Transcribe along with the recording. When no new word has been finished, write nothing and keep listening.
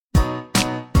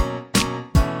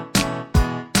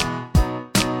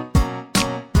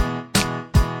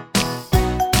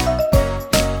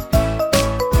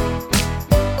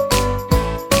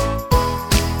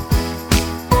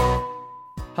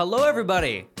Hello,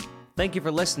 everybody. Thank you for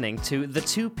listening to the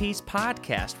Two Piece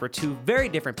Podcast, where two very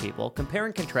different people compare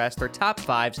and contrast their top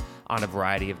fives on a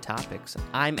variety of topics.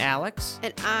 I'm Alex.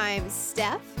 And I'm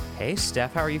Steph. Hey,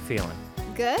 Steph, how are you feeling?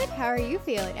 Good. How are you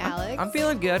feeling, Alex? I'm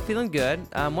feeling good,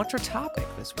 what's our topic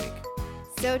this week?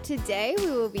 So today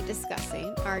we will be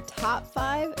discussing our top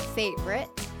 5 favorite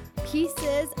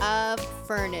pieces of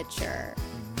furniture.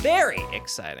 Very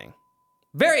exciting.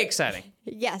 Very exciting.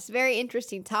 Yes, very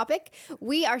interesting topic.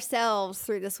 We ourselves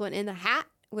threw this one in the hat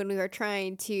when we were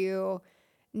trying to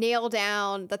nail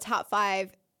down the top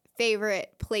 5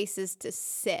 favorite places to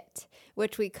sit,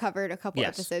 which we covered a couple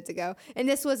episodes ago. And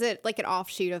this was like an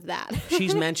offshoot of that.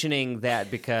 She's mentioning that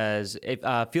because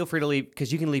feel free to leave,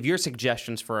 because you can leave your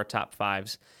suggestions for our top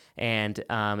 5s. And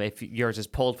if yours is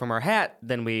pulled from our hat,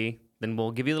 then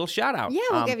we'll give you a little shout out. Yeah,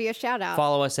 we'll give you a shout out.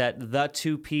 Follow us at The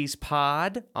Two Piece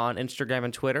Pod on Instagram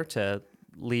and Twitter to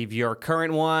leave your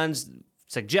current ones,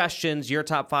 suggestions, your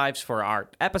top 5s for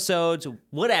our episodes,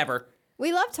 whatever.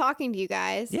 We love talking to you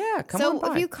guys. Yeah, come on by.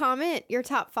 So if you comment your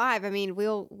top 5, I mean,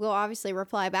 we'll obviously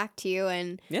reply back to you.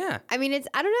 And yeah, I mean, it's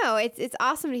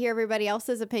awesome to hear everybody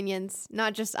else's opinions,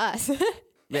 not just us.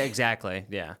 Yeah, exactly.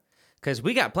 Yeah. Because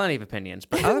we got plenty of opinions,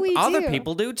 but We other do.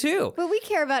 people do too. But we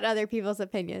care about other people's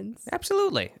opinions.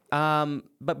 Absolutely.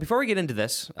 But before we get into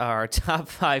this, our top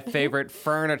 5 favorite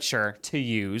furniture to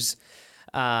use,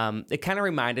 it kind of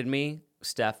reminded me,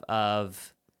 Steph,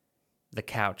 of the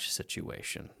couch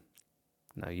situation.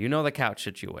 Now, you know the couch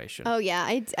situation. Oh, yeah,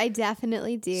 I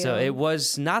definitely do. So it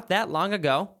was not that long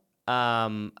ago.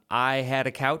 I had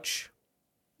a couch.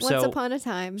 Once upon a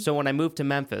time. So when I moved to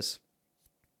Memphis,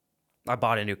 I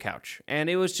bought a new couch. And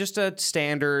it was just a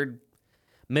standard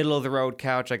middle-of-the-road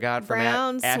couch I got from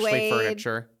Ashley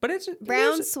Furniture. But it's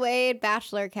brown suede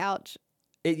bachelor couch.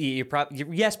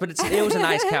 Yes, but it was a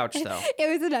nice couch, though. It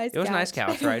was a nice couch. It was a nice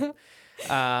couch,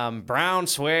 right? Brown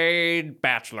suede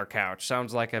bachelor couch.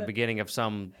 Sounds like a beginning of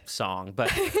some song.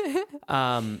 But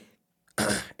and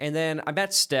then I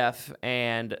met Steph,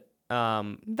 and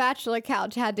bachelor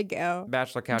couch had to go.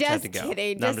 Bachelor couch had to go.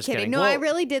 Just kidding. No, I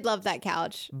really did love that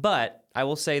couch. But I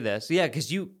will say this. Yeah,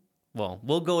 because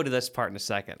we'll go to this part in a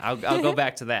second. I'll go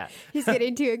back to that. He's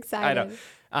getting too excited.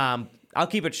 I know. I'll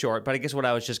keep it short, but I guess what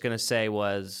I was just going to say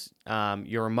was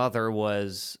your mother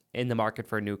was in the market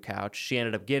for a new couch. She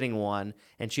ended up getting one,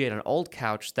 and she had an old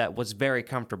couch that was very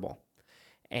comfortable.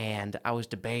 And I was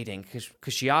debating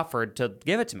because she offered to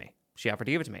give it to me.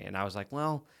 And I was like,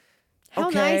 well, how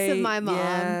okay, nice of my mom.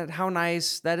 Yeah, how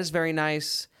nice. That is very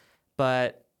nice.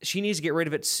 But she needs to get rid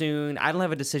of it soon. I don't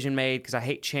have a decision made because I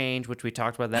hate change, which we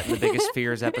talked about that in the Biggest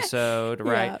Fears episode,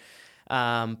 right?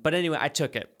 Yeah. But anyway, I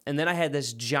took it. And then I had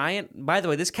this giant, by the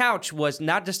way, this couch was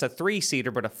not just a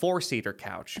 3-seater, but a 4-seater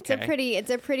couch. Okay?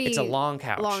 It's a long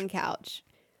couch. Long couch.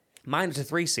 Mine is a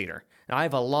 3-seater. Now I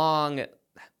have a long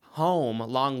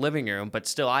living room, but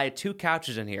still I had 2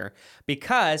 couches in here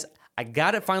because I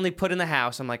got it finally put in the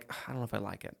house. I'm like, I don't know if I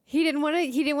like it. He didn't want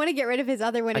to get rid of his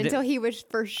other one until he was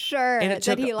for sure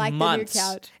that he liked months. the new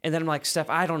couch. And then I'm like, Steph,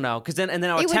 I don't know. And then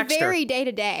I would text her. It would vary day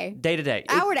to day. Day to day.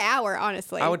 Hour to hour,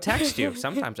 honestly. I would text you,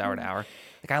 sometimes hour to hour.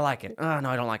 Like, I like it. Oh, no,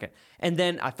 I don't like it. And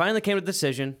then I finally came to the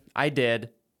decision. I did.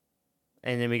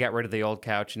 And then we got rid of the old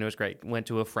couch, and it was great. Went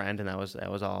to a friend, and that was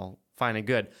all fine and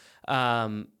good.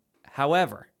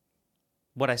 However,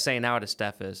 what I say now to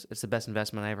Steph is, it's the best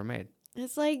investment I ever made.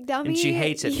 It's like, dummy. And she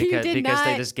hates it because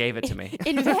they just gave it to me.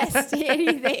 Invest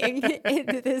anything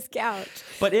into this couch.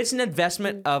 But it's an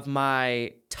investment of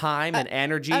my time and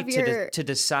energy to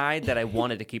decide that I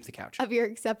wanted to keep the couch. Of your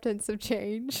acceptance of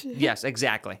change. Yes,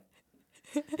 exactly.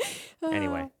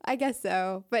 Anyway. I guess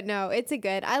so. But no, it's a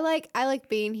good. I like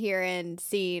being here and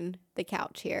seeing the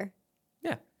couch here.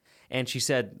 Yeah. And she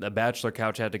said the bachelor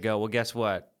couch had to go. Well, guess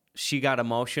what? She got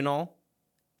emotional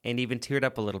and even teared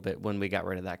up a little bit when we got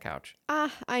rid of that couch.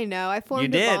 I know. I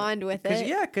formed a bond with it.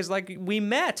 Yeah, because like we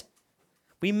met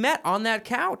on that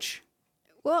couch.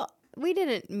 Well, we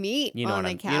didn't meet on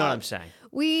the couch. You know what I'm saying?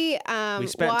 We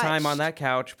spent time on that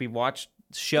couch. We watched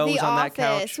shows on that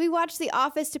couch. We watched The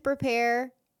Office to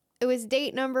prepare. It was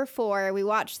date number 4. We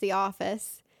watched The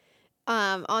Office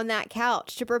on that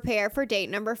couch to prepare for date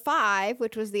number 5,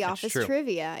 which was The Office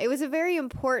trivia. It was a very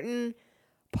important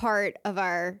part of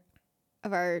our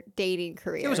dating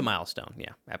career. It was a milestone.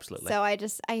 Yeah, absolutely. So I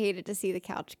hated to see the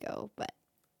couch go, but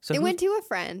it went to a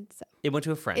friend. So. It went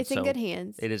to a friend. It's in good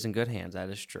hands. It is in good hands. That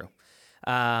is true.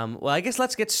 Well, I guess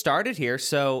let's get started here.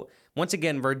 So once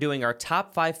again, we're doing our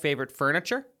top 5 favorite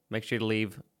furniture. Make sure to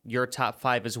leave your top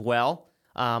 5 as well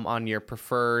on your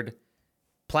preferred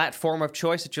platform of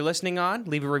choice that you're listening on.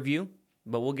 Leave a review,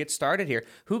 but we'll get started here.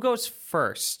 Who goes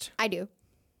first? I do.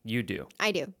 You do.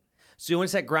 I do. So you want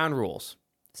to set ground rules.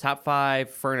 Top 5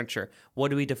 furniture. What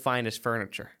do we define as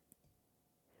furniture?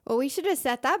 Well, we should have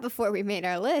set that before we made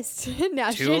our list.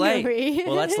 Now, Too shouldn't late. we?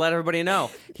 Well, let's let everybody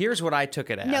know. Here's what I took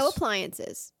it as. No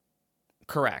appliances.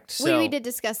 Correct. So, we did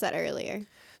discuss that earlier.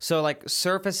 So like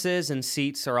surfaces and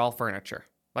seats are all furniture.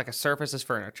 Like a surface is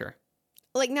furniture.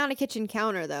 Like not a kitchen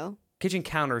counter, though. Kitchen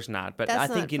counter's not, but That's I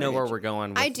think not you know where furniture. we're going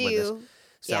with, I with this. do.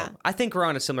 So Yeah. I think we're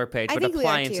on a similar page, I but think we are,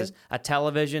 appliances, too. a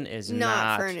television is Not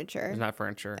not furniture. Is not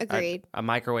furniture. Agreed. A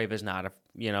microwave is not.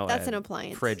 That's a an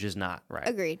appliance. Fridge is not. Right.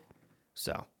 Agreed.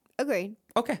 So Agreed.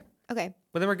 okay, Okay.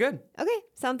 well then we're good. Okay.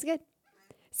 Sounds good.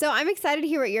 So I'm excited to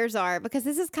hear what yours are because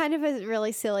this is kind of a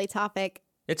really silly topic.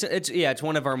 It's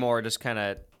one of our more just kind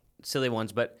of silly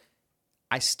ones, but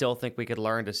I still think we could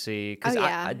learn to see because Oh,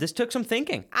 yeah. this took some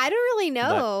thinking. I don't really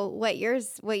know what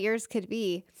yours could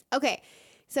be. Okay.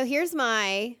 So here's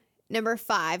my number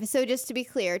 5. So just to be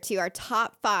clear, to our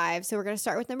top 5. So we're going to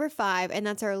start with number 5, and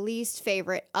that's our least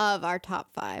favorite of our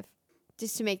top 5.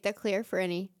 Just to make that clear for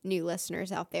any new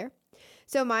listeners out there.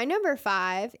 So my number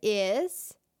 5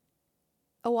 is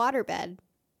a waterbed.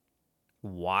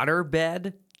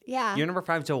 Waterbed? Yeah. Your number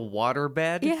 5 is a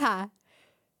waterbed? Yeah.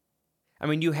 I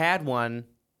mean, you had one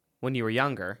when you were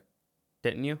younger,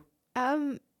 didn't you?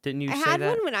 Didn't you I say had that?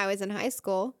 one when I was in high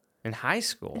school. In high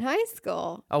school? In high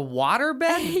school. A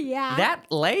waterbed? Yeah.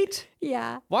 That late?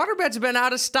 Yeah. Waterbeds have been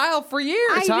out of style for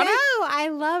years, I honey.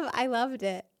 know. I loved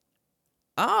it.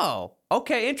 Oh,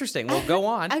 okay, interesting. Well, go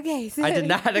on. Okay. So I did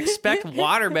not expect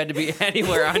waterbed to be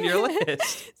anywhere on your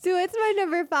list. So it's my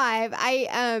number 5.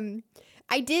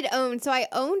 I did own, so I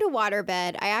owned a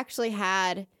waterbed. I actually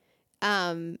had,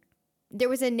 there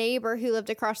was a neighbor who lived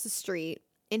across the street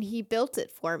and he built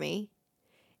it for me.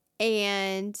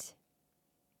 And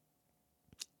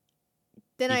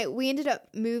then we ended up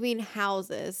moving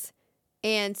houses.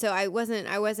 And so I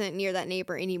wasn't near that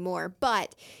neighbor anymore,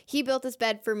 but he built this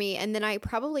bed for me. And then I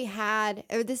probably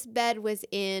this bed was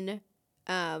in,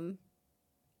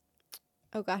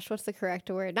 oh gosh, what's the correct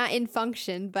word? Not in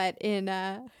function, but in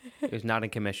It was not in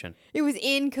commission. it was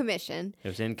in commission. It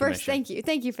was in For commission.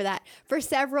 thank you for that. For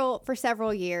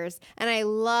several years, and I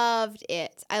loved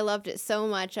it. I loved it so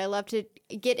much. I loved to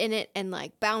get in it and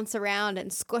like bounce around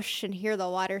and squish and hear the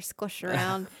water squish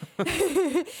around.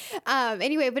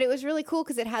 Anyway, but it was really cool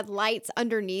because it had lights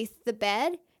underneath the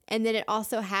bed, and then it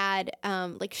also had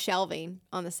like shelving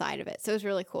on the side of it. So it was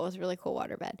really cool. It was a really cool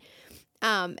waterbed.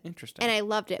 Interesting. And I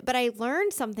loved it. But I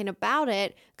learned something about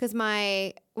it because when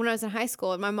I was in high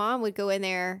school, my mom would go in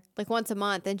there like once a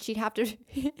month and she'd have to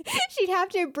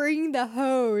bring the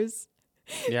hose.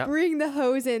 Yeah. Bring the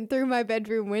hose in through my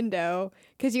bedroom window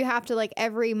because you have to like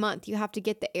every month you have to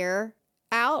get the air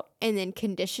out and then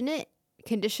condition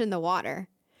the water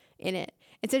in it.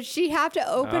 And so she'd have to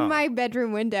open my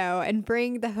bedroom window and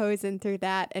bring the hose in through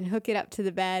that and hook it up to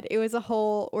the bed. It was a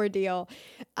whole ordeal.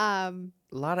 A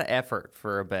lot of effort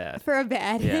for a bed.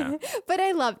 Yeah. Yeah. But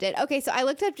I loved it. Okay, so I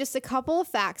looked up just a couple of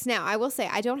facts. Now, I will say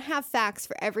I don't have facts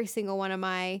for every single one of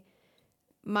my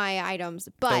items,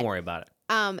 but Don't worry about it.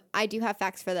 I do have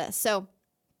facts for this. So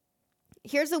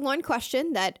here's the one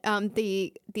question that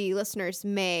the listeners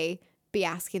may be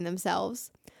asking themselves.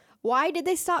 Why did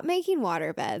they stop making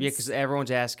water beds? Yeah, because everyone's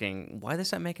asking, why they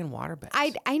stop making water beds?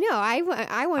 I know. I wonder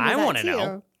I that wanna too.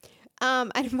 know.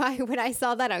 And when I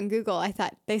saw that on Google, I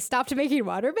thought they stopped making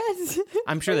water beds.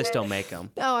 I'm sure they still make them.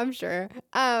 Oh, I'm sure.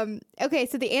 Okay,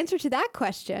 so the answer to that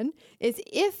question is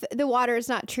if the water is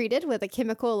not treated with a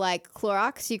chemical like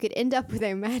Clorox, you could end up with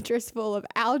a mattress full of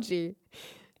algae.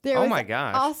 There Oh was my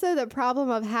gosh. Also, the problem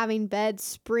of having beds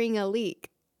spring a leak.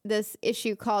 This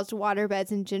issue caused water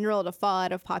beds in general to fall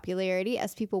out of popularity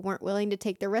as people weren't willing to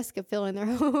take the risk of filling their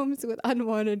homes with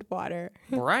unwanted water.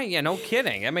 Right? Yeah, no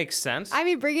kidding. That makes sense. I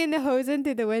mean, bringing the hose in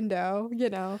through the window, you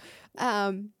know.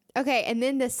 Okay, and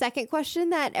then the second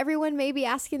question that everyone may be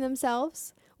asking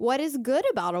themselves, what is good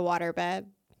about a waterbed?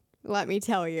 Let me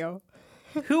tell you.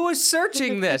 Who was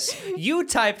searching this? You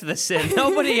typed this in.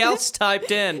 Nobody else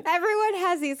typed in. Everyone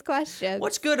has these questions.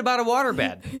 What's good about a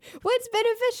waterbed? What's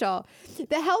beneficial?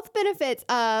 The health benefits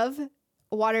of a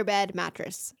waterbed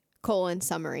mattress.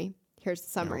 Summary. Here's the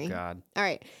summary. Oh, God. All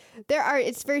right.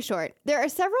 It's very short. There are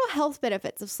several health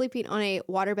benefits of sleeping on a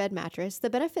waterbed mattress. The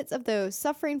benefits of those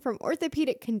suffering from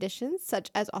orthopedic conditions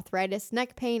such as arthritis,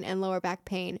 neck pain, and lower back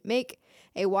pain make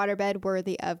a waterbed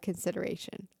worthy of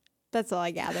consideration. That's all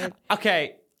I gathered.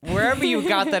 Okay, wherever you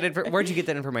got that, where'd you get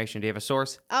that information? Do you have a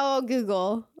source? Oh,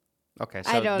 Google. Okay, I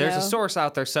so don't there's know. a source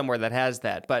out there somewhere that has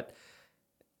that, but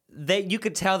you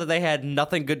could tell that they had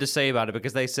nothing good to say about it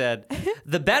because they said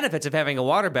the benefits of having a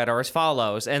waterbed are as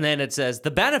follows, and then it says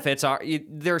the benefits are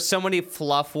there's so many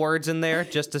fluff words in there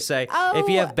just to say if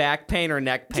you have back pain or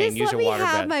neck pain, Just use let a me waterbed.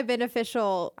 have my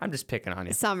beneficial I'm just picking on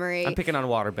you. summary. I'm picking on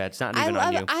waterbeds, not even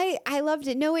on you. I loved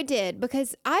it. No, it did,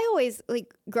 because I always,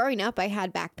 like, growing up, I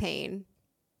had back pain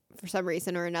for some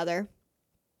reason or another,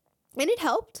 and it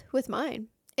helped with mine.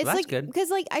 It's Well, that's like good. because,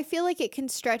 like, I feel like it can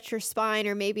stretch your spine,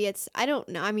 or maybe it's, I don't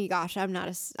know. I mean, gosh, I'm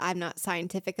not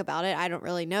scientific about it. I don't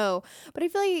really know, but I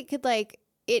feel like it could, like,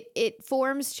 it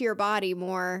forms to your body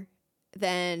more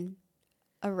than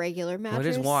a regular mattress. Well, it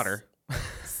is water.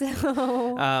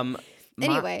 So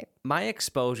anyway, my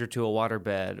exposure to a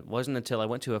waterbed wasn't until I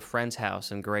went to a friend's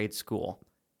house in grade school,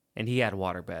 and he had a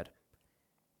waterbed.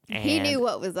 he And- knew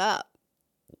what was up.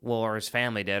 well, or his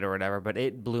family did, or whatever. But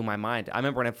it blew my mind. I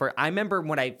remember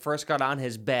when I first got on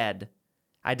his bed,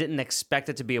 I didn't expect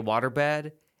it to be a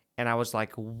waterbed, and I was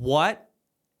like, "What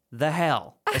the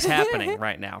hell is happening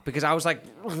right now?" Because I was like,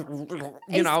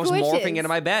 It I was squishes. morphing into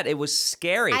my bed. It was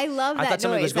scary. I love that I thought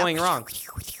something was noise, going that wrong.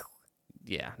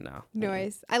 Yeah, no.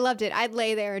 noise. I loved it. I'd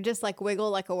lay there and just, like,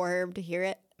 wiggle like a worm to hear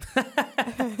it.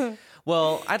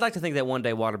 Well, I'd like to think that one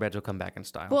day waterbeds will come back in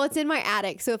style. Well, it's in my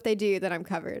attic, so if they do, then I'm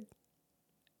covered.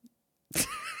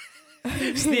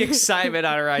 Just the excitement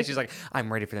on her eyes. She's like,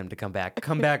 I'm ready for them to come back.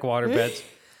 Come back, waterbeds.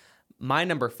 My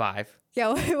number 5.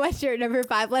 Yo, what's your number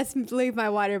 5? Let's leave my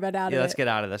waterbed out Yeah, of let's it. get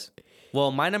out of this.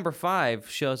 Well, my number 5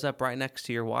 shows up right next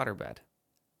to your waterbed.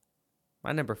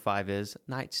 My number 5 is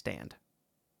nightstand.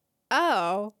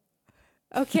 Oh.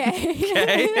 Okay.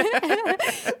 Okay.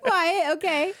 Why?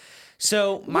 Okay.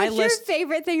 So my What's list. your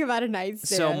favorite thing about a nightstand?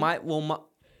 So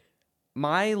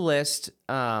my list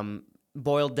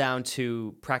boiled down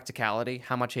to practicality,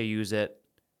 how much I use it,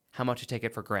 how much I take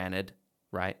it for granted,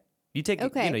 right? You take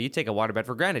Okay. you take a waterbed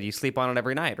for granted. You sleep on it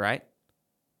every night, right?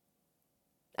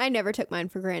 I never took mine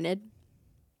for granted.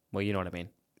 Well, you know what I mean.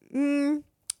 Mm,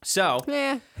 So,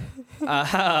 yeah.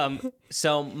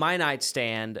 so my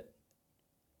nightstand,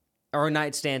 or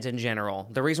nightstands in general,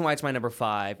 the reason why it's my number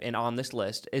 5 and on this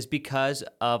list is because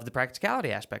of the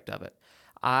practicality aspect of it.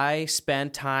 I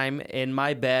spend time in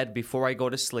my bed before I go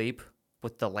to sleep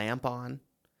with the lamp on,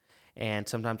 and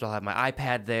sometimes I'll have my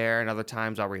iPad there, and other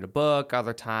times I'll read a book.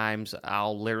 Other times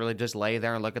I'll literally just lay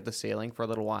there and look at the ceiling for a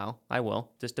little while. I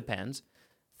will. Just depends.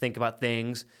 Think about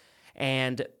things.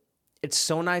 And it's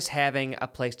so nice having a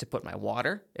place to put my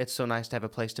water. It's so nice to have a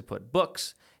place to put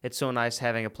books. It's so nice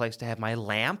having a place to have my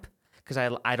lamp, because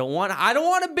I don't want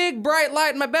a big bright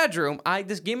light in my bedroom.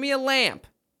 Just give me a lamp.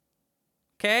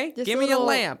 Okay? Just Give me a little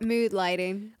lamp. Mood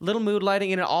lighting. Little mood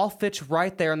lighting, and it all fits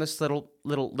right there in this little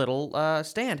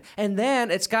stand. And then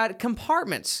it's got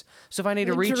compartments. So if I need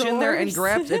to reach in there and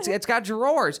grab, it's got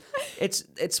drawers.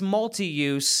 It's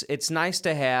multi-use. It's nice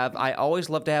to have. I always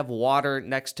love to have water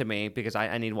next to me because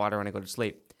I need water when I go to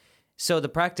sleep. So the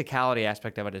practicality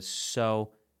aspect of it is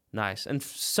so nice, and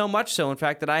so much so, in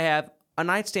fact, that I have a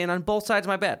nightstand on both sides of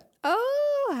my bed.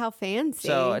 Oh, how fancy.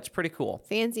 So it's pretty cool.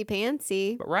 Fancy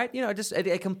pantsy. But right,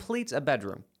 it completes a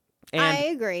bedroom. And I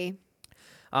agree.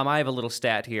 I have a little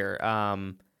stat here.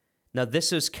 Now,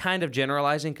 this is kind of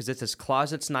generalizing because it says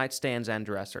closets, nightstands, and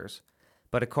dressers.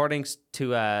 But according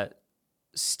to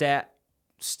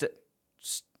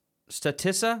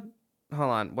Statista, hold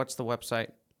on, what's the website?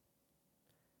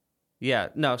 Yeah,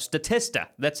 no, Statista.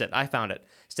 That's it. I found it.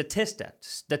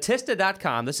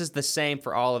 Statista.com. This is the same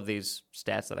for all of these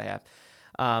stats that I have.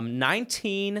 I'm just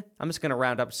going to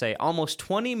round up and say almost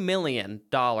 $20 million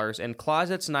in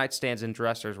closets, nightstands, and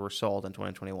dressers were sold in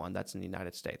 2021. That's in the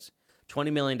United States.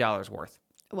 $20 million worth.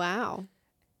 Wow.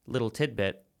 Little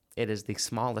tidbit, it is the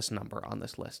smallest number on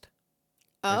this list.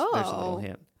 Oh. There's a little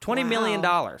hint. $20 million,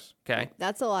 okay?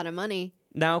 That's a lot of money.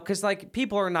 Now, because like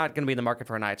people are not going to be in the market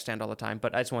for a nightstand all the time,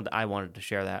 but I wanted to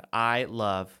share that. I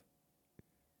love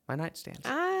my nightstands.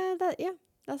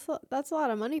 That's a lot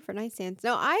of money for nightstands.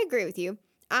 No, I agree with you.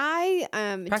 I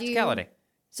Practicality.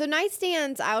 So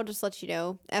nightstands, I'll just let you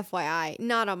know, FYI,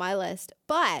 not on my list,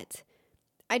 but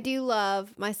I do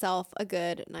love myself a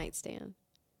good nightstand.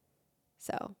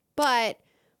 So, but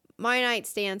my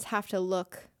nightstands have to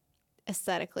look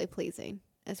aesthetically pleasing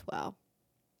as well.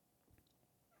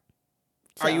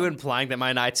 Are you So- implying that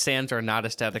my nightstands are not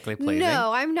aesthetically pleasing?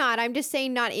 No, I'm not. I'm just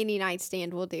saying not any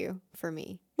nightstand will do for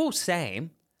me. Well,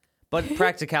 same. But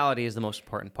practicality is the most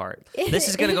important part. It This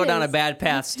is going to go down a is. bad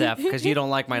path, Steph, because you don't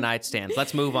like my nightstands.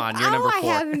 Let's move on. You're number 4.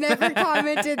 I have never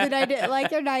commented that I didn't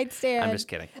like your nightstand. I'm just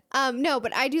kidding. No,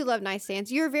 but I do love nightstands.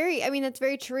 That's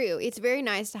very true. It's very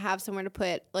nice to have somewhere to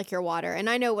put like your water. And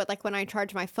I know when I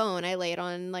charge my phone, I lay it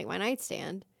on like my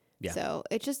nightstand Yeah. So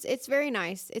it's very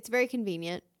nice. It's very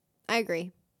convenient. I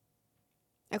agree.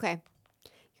 Okay.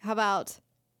 How about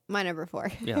my number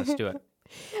 4? Yeah, let's do it.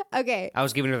 Okay. I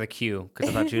was giving her the cue because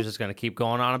I thought she was just going to keep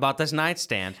going on about this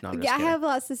nightstand. No, I'm just Yeah, I kidding. have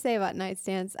lots to say about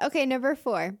nightstands. Okay, number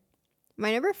 4.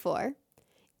 My number 4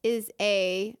 is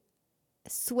a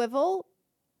swivel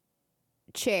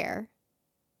chair.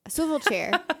 A swivel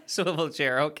chair, Swivel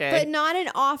chair, okay. but not an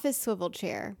office swivel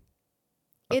chair.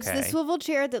 It's the Okay. swivel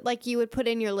chair that like you would put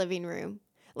in your living room.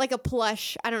 Like a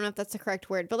plush, I don't know if that's the correct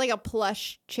word, but like a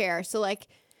plush chair. So like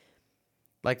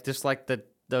Like just like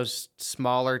those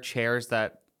smaller chairs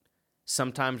that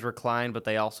sometimes recline, but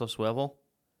they also swivel.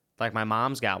 Like my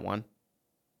mom's got one.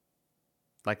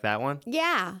 Like that one.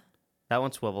 yeah. That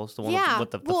one swivels. The one Yeah,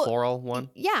 with the well, floral one.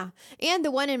 Yeah. And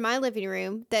the one in my living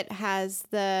room that has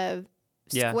the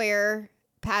Yeah. square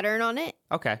pattern on it,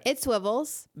 Okay. it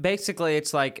swivels. Basically,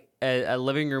 it's like a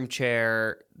living room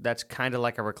chair that's kind of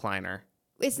like a recliner.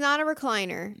 It's not a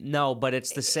recliner. No, but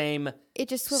it's the same It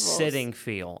just swivels. sitting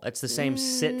feel. It's the same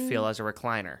sit feel as a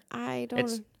recliner. I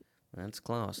It's don't. That's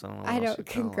close. I don't, know I what else don't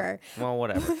to call it. concur. Well,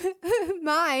 whatever.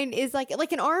 Mine is like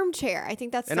an armchair. I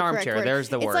think that's An the armchair, correct word. there's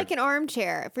the It's word. like an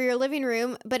armchair for your living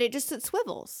room, but it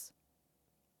swivels.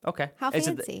 Okay. How is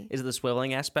fancy. It the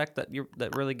swiveling aspect that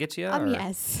really gets you? or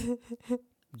Yes.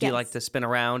 Do you like to spin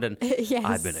around and Yes.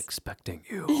 I've been expecting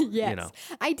you? Yes, You know.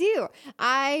 I do.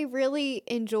 I really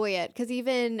enjoy it because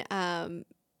even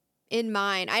in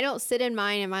mine, I don't sit in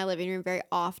mine in my living room very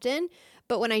often,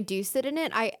 but when I do sit in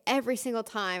it, every single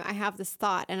time I have this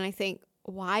thought and I think,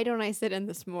 why don't I sit in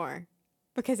this more?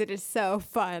 Because it is so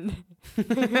fun.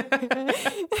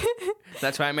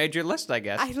 That's why I made your list, I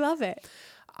guess. I love it.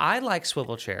 I like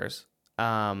swivel chairs.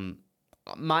 I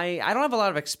don't have a lot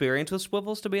of experience with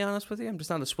swivels, to be honest with you. I'm just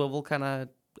not a swivel kind of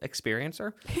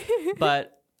experiencer.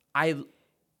 But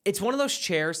it's one of those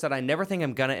chairs that I never think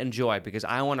I'm gonna enjoy because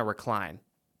I want to recline.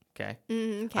 Okay?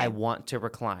 Okay. I want to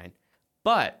recline.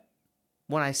 But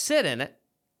when I sit in it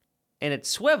and it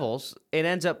swivels,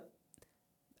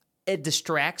 it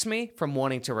distracts me from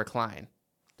wanting to recline.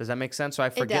 Does that make sense? So I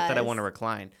forget that I does. want to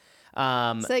recline.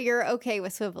 So you're okay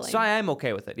with swiveling? So I am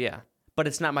okay with it, yeah. But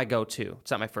it's not my go-to.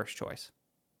 It's not my first choice.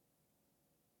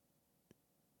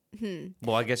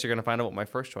 Well, I guess you're going to find out what my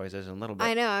first choice is in a little bit.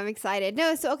 I know. I'm excited.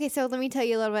 No, so let me tell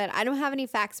you a little bit. I don't have any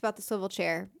facts about the swivel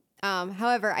chair.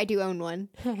 However, I do own one.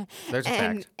 There's a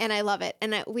fact. And I love it.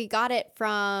 And we got it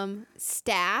from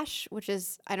Stash, which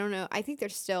is, I don't know, I think they're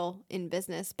still in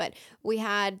business, but we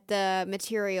had the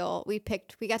material we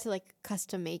got to like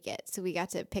custom make it. So we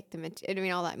got to pick the material. I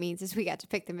mean, all that means is we got to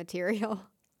pick the material.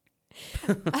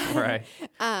 Right.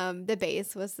 The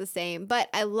base was the same, but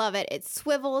I love it. It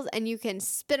swivels and you can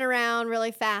spin around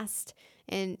really fast.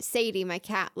 And Sadie, my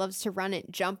cat, loves to run it,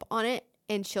 jump on it,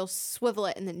 and she'll swivel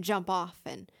it and then jump off.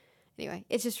 And anyway,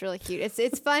 it's just really cute.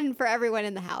 It's fun for everyone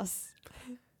in the house.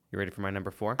 You ready for my number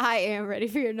 4? I am ready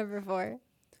for your number 4.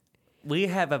 We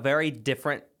have a very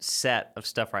different set of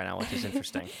stuff right now, which is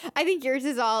interesting. I think yours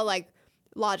is all like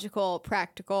logical,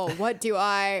 practical. What do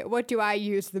I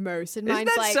use the most? And Isn't mine's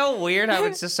that like, so weird how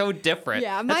it's just so different?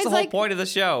 Yeah, That's mine's the whole like- point of the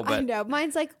show. I But know.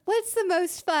 Mine's like, what's the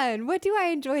most fun? What do I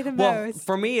enjoy the well, most?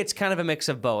 for me, it's kind of a mix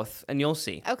of both, and you'll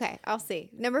see. Okay, I'll see.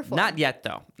 Number 4. Not yet,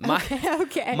 though.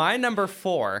 okay. My number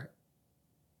 4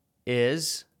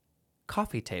 is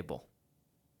coffee table.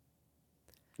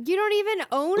 You don't even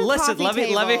own a Listen, coffee let me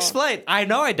table. explain. I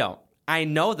know I don't. I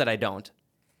know that I don't.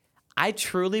 I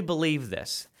truly believe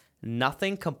this.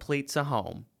 Nothing completes a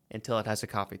home until it has a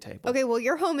coffee table. Okay, well,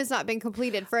 your home has not been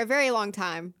completed for a very long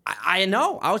time. I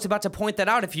know. I was about to point that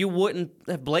out. If you wouldn't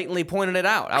have blatantly pointed it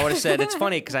out, I would have said it's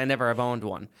funny because I never have owned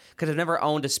one. Because I've never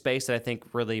owned a space that I think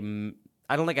really.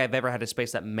 I don't think I've ever had a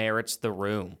space that merits the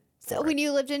room. So when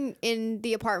you lived in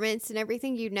the apartments and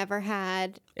everything, you never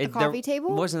had a coffee table?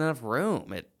 There wasn't enough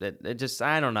room. It just,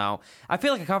 I don't know. I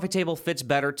feel like a coffee table fits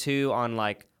better too on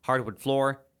like hardwood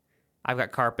floor. I've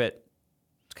got carpet.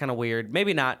 It's kind of weird.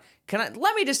 Maybe not.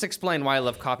 Let me just explain why I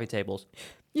love coffee tables.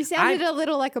 You sounded a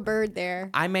little like a bird there.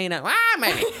 I may not,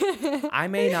 maybe. I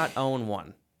may not own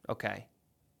one, okay?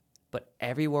 But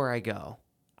everywhere I go,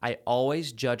 I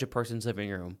always judge a person's living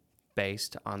room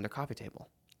based on their coffee table.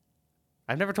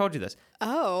 I've never told you this.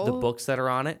 Oh. The books that are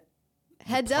on it,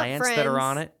 Heads up, plants friends. that are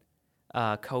on it,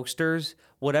 coasters,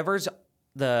 whatever's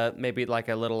maybe like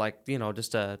a little like,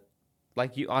 just a,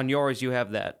 like you on yours, you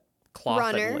have that cloth.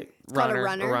 Runner. It's called a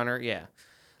runner. A runner, yeah.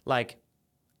 Like,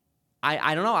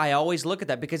 I don't know. I always look at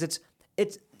that because it's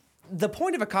the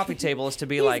point of a coffee table is to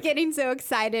be He's like, getting so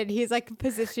excited. He's like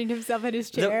positioning himself in his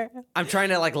chair. I'm trying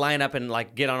to like line up and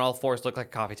like get on all fours, look like a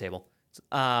coffee table.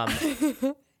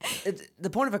 The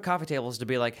point of a coffee table is to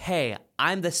be like, hey,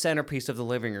 I'm the centerpiece of the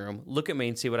living room. Look at me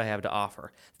and see what I have to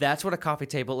offer. That's what a coffee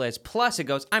table is. Plus, it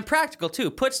goes, I'm practical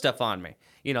too. Put stuff on me.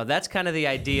 That's kind of the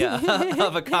idea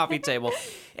of a coffee table.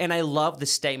 And I love the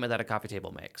statement that a coffee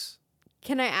table makes.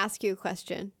 Can I ask you a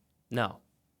question? No.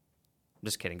 I'm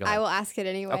just kidding. Go ahead. I will ask it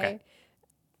anyway. Okay.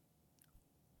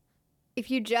 If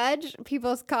you judge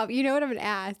people's coffee, you know what I'm going to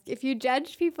ask. If you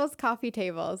judge people's coffee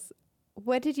tables,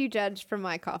 what did you judge from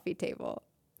my coffee table?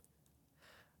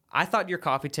 I thought your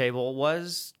coffee table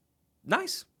was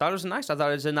nice. I thought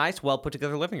it was a nice, well put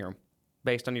together living room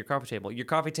based on your coffee table. Your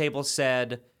coffee table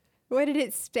said... What did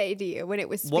it say to you when it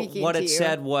was speaking to you? What it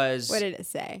said was... What did it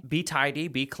say? Be tidy,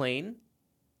 be clean,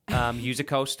 use a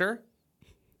coaster,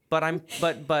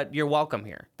 but you're welcome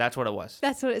here. That's what it was.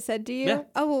 That's what it said to you? Yeah.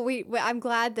 Oh, well, I'm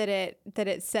glad that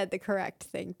it said the correct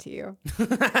thing to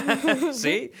you.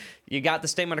 See? You got the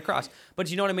statement across. But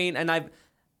you know what I mean? And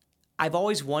I've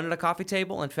always wanted a coffee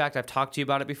table. In fact, I've talked to you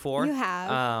about it before. You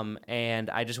have. And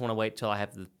I just want to wait till I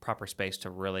have the proper space to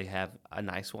really have a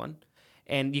nice one.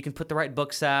 And you can put the right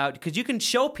books out because you can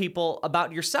show people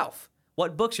about yourself.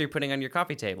 What books are you putting on your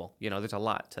coffee table? There's a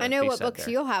lot to I know be what said books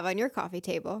there. you'll have on your coffee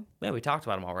table. Yeah, we talked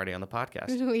about them already on the podcast.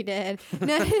 We did.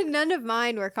 None of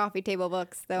mine were coffee table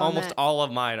books, though. Almost all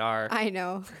of mine are. I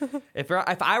know. If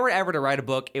I were ever to write a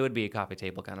book, it would be a coffee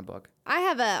table kind of book.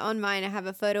 On mine, I have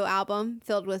a photo album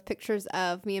filled with pictures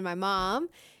of me and my mom,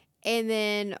 and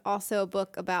then also a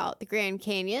book about the Grand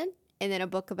Canyon, and then a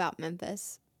book about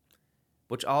Memphis.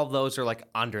 Which all of those are like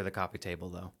under the coffee table,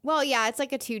 though. Well, yeah, it's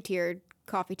like a 2-tiered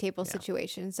coffee table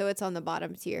situation, so it's on the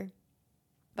bottom tier.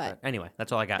 But anyway,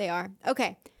 that's all I got. they are.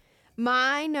 Okay.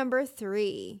 My number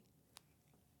 3.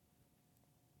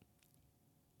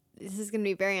 This is going to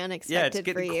be very unexpected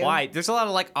for you. Quiet. There's a lot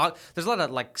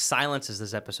of silences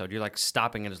this episode. You're like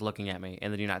stopping and just looking at me,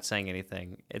 and then you're not saying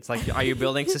anything. It's like, are you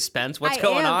building suspense? What's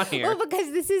going on here? Well,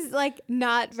 because this is like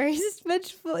not very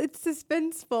suspenseful. It's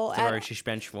suspenseful. It's very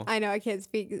suspenseful. I know I can't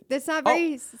speak. That's not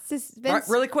very suspenseful.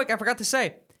 Really quick, I forgot to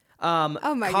say.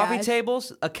 Oh my coffee gosh.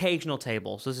 tables, occasional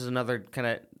tables. This is another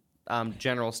kind of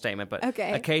general statement, but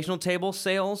Okay. occasional table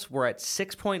sales were at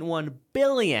 $6.1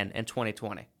 billion in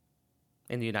 2020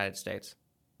 in the United States.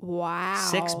 Wow.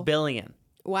 $6 billion.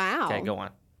 Wow. Okay, go on.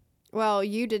 Well,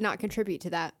 you did not contribute to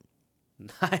that.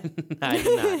 I did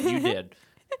not. You did.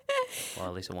 Well,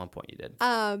 at least at one point you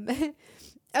did.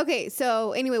 Okay,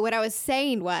 so anyway, what I was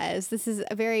saying was this is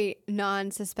a very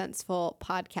non-suspenseful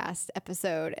podcast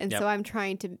episode, and so I'm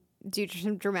trying to do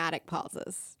some dramatic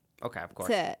pauses. Okay, of course.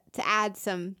 To add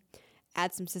some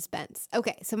suspense.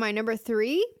 Okay, so my number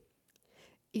 3,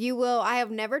 I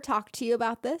have never talked to you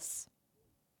about this.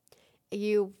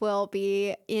 You will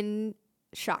be in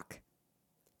shock.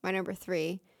 My number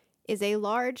 3 is a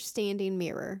large standing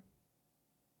mirror.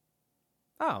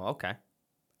 Oh, okay.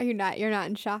 You're not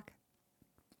in shock?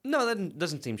 No, that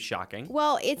doesn't seem shocking.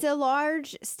 Well, it's a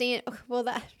large well,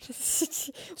 that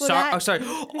Sorry.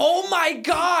 Oh my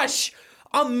gosh!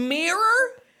 A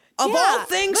mirror? Of Yeah, all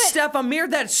things, but- Steph, a mirror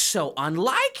that's so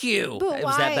unlike you. But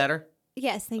Was that why- better?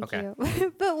 Yes, thank Okay.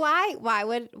 you. But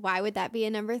why would that be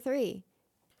a number 3?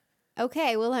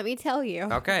 Okay, well, let me tell you.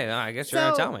 Okay, I guess you're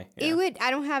going to tell me. Yeah. I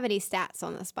don't have any stats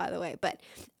on this, by the way, but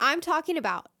I'm talking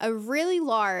about a really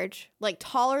large, like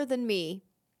taller than me,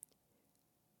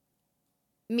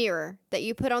 mirror that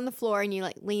you put on the floor and you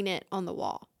like lean it on the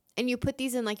wall. And you put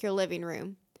these in like your living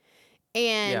room.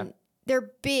 And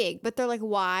they're big, but they're like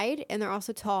wide and they're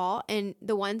also tall. And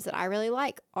the ones that I really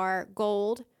like are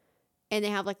gold and they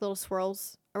have like little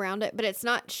swirls around it, but it's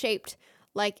not shaped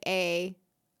like a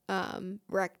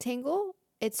rectangle.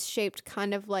 It's shaped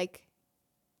kind of like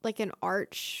an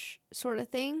arch sort of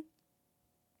thing.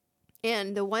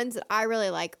 And the ones that I really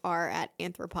like are at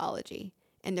Anthropologie,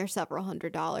 and they're several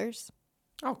 $100s.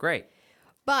 Oh, great.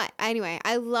 But anyway,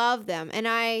 I love them, and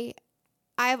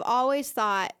I've always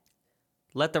thought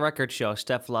Let the record show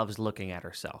Steph loves looking at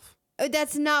herself.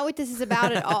 that's not what this is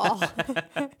about at all.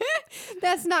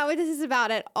 That's not what this is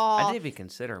about at all. I didn't even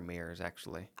consider mirrors,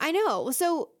 actually. I know.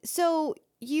 So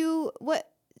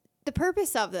the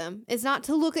purpose of them is not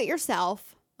to look at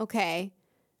yourself. Okay.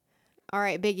 All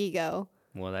right, big ego.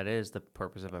 Well, that is the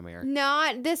purpose of a mirror.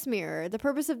 Not this mirror. The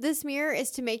purpose of this mirror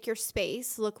is to make your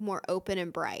space look more open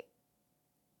and bright.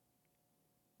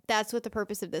 That's what the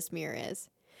purpose of this mirror is.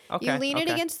 Okay. You lean it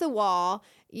against the wall.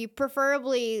 You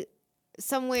preferably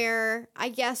somewhere, I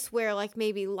guess, where like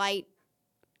maybe light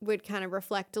would kind of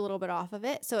reflect a little bit off of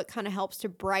it. So it kind of helps to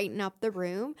brighten up the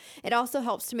room. It also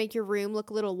helps to make your room look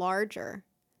a little larger.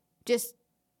 Just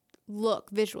look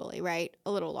visually, right?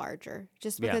 A little larger.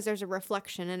 Just because there's a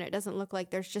reflection and it doesn't look like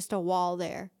there's just a wall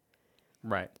there.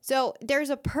 Right. So there's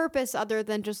a purpose other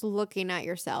than just looking at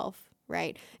yourself,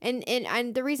 right? And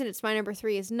the reason it's my number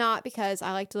 3 is not because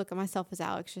I like to look at myself, as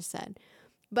Alex just said,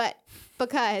 but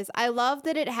because I love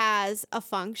that it has a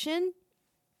function,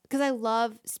 because I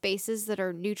love spaces that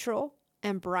are neutral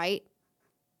and bright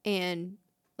and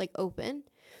like open.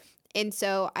 And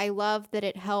so I love that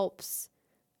it helps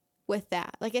with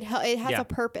that. Like it has a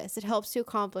purpose. It helps to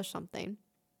accomplish something.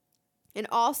 And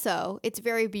also, it's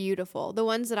very beautiful. The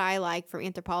ones that I like from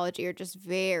Anthropologie are just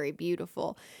very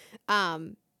beautiful.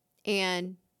 And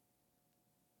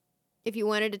if you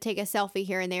wanted to take a selfie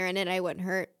here and there in it, I wouldn't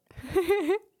hurt.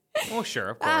 Well, sure,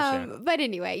 of course. Yeah. But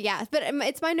anyway, yeah. But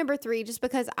it's my number 3 just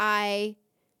because I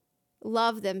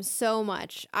love them so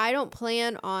much. I don't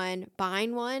plan on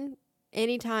buying one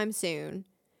anytime soon.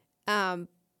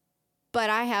 But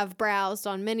I have browsed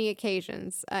on many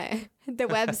occasions the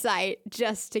website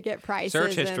just to get prices.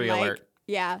 Search history alert.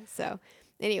 Yeah. So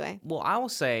anyway. Well, I will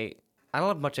say I don't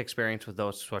have much experience with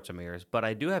those sorts of mirrors, but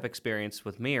I do have experience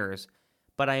with mirrors.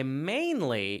 But I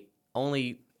mainly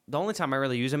the only time I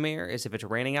really use a mirror is if it's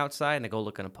raining outside and I go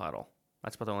look in a puddle.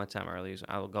 That's about the only time I really use it.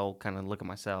 I'll go kind of look at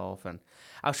myself. And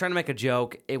I was trying to make a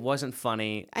joke. It wasn't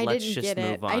funny. Let's just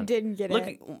move on. I didn't get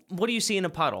it. What do you see in a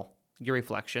puddle? Your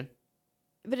reflection.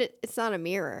 But it's not a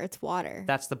mirror. It's water.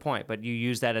 That's the point. But you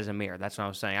use that as a mirror. That's what I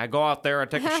was saying. I go out there, I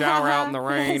take a shower out in the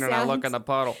rain, and I look in the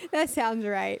puddle. That sounds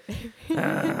right.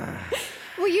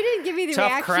 Well, you didn't give me the Tough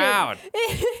reaction. crowd.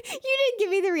 You didn't give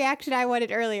me the reaction I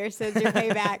wanted earlier, so it's your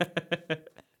payback.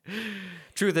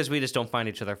 Truth is, we just don't find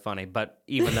each other funny. But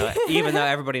even though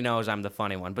everybody knows I'm the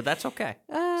funny one, but that's okay.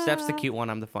 Steph's the cute one.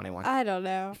 I'm the funny one. I don't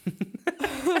know.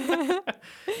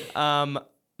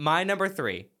 My number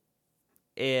 3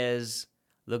 is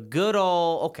the good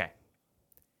old. Okay,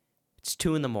 it's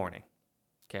 2 a.m.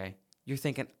 Okay, you're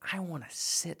thinking, I want to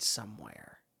sit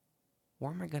somewhere.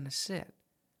 Where am I gonna sit?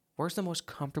 Where's the most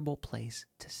comfortable place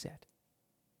to sit?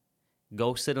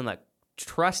 Go sit on that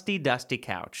trusty, dusty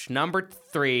couch. Number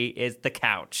 3 is the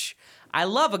couch. I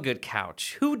love a good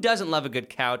couch. Who doesn't love a good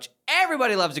couch?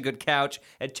 Everybody loves a good couch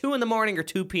at 2 a.m. or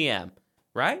 2 p.m.,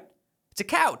 right? It's a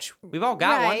couch. We've all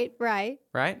got one. Right.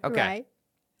 Okay. Right.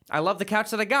 I love the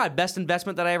couch that I got. Best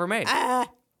investment that I ever made.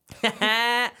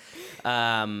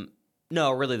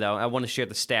 No, really, though. I want to share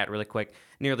the stat really quick.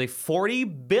 Nearly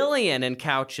 $40 billion in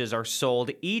couches are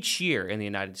sold each year in the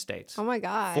United States. Oh, my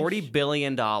gosh. $40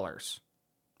 billion.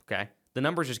 Okay? The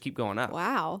numbers just keep going up.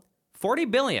 Wow. $40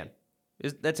 billion.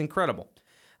 That's incredible.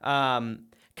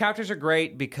 Couches are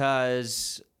great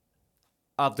because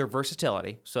of their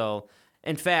versatility. So,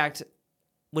 in fact,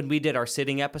 when we did our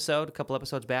sitting episode a couple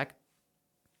episodes back,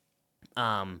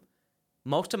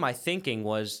 most of my thinking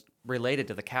was related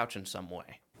to the couch in some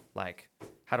way. Like,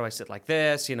 how do I sit like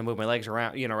this? Move my legs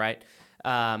around, right?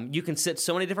 You can sit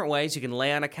so many different ways. You can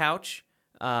lay on a couch.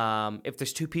 If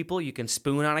there's 2 people, you can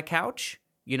spoon on a couch.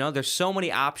 There's so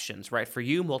many options, right? For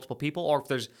you, multiple people. Or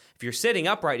if you're sitting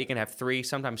upright, you can have 3,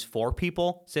 sometimes 4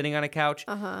 people sitting on a couch.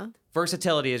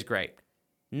 Versatility is great.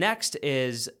 Next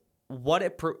is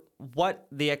what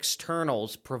the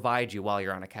externals provide you while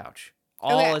you're on a couch.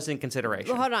 All is in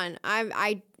consideration. Well, hold on.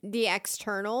 The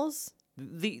externals.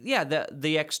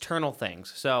 The external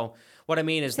things. So what I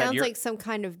mean is sounds like some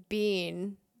kind of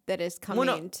being that is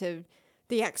coming to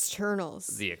the externals.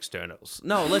 The externals.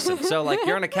 No, listen. So like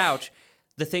you're on a couch,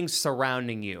 the things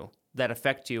surrounding you that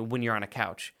affect you when you're on a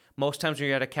couch. Most times when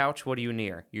you're at a couch, what are you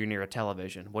near? You're near a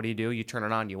television. What do? You turn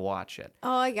it on, you watch it.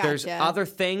 Oh, I gotcha. There's other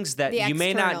things that you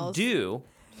may not do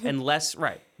unless,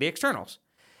 the externals,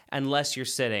 unless you're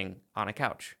sitting on a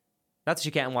couch. Not that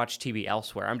you can't watch TV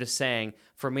elsewhere. I'm just saying,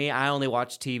 for me, I only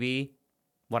watch TV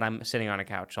when I'm sitting on a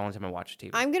couch. The only time I watch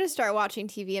TV. I'm going to start watching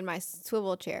TV in my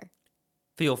swivel chair.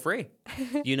 Feel free.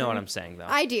 You know what I'm saying, though.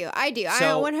 I do.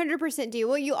 So, I 100% do.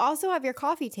 Well, you also have your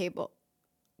coffee table.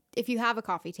 If you have a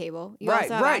coffee table. You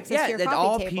also have access to your coffee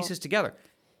all table. Pieces together.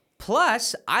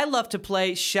 Plus, I love to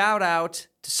play Shout Out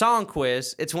to Song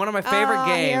Quiz. It's one of my favorite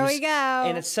games. Here we go.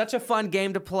 And it's such a fun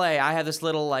game to play. I have this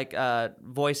little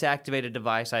voice-activated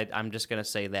device. I'm just going to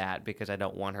say that because I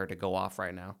don't want her to go off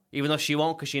right now. Even though she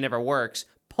won't because she never works.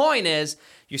 Point is,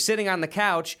 you're sitting on the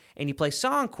couch and you play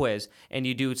Song Quiz and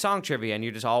you do song trivia and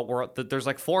you're just there's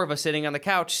like 4 of us sitting on the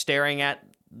couch staring at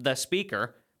the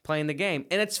speaker playing the game.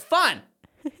 And it's fun.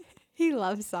 He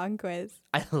loves Song Quiz.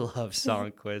 I love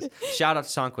Song Quiz. Shout out to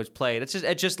Song Quiz Play. It's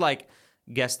just like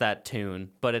guess that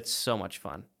tune, but it's so much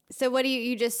fun. So what do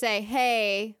you just say?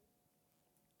 Hey,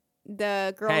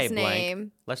 the girl's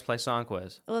name. Let's play Song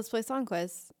Quiz. Let's play Song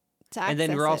Quiz. And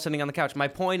then we're all sitting on the couch. My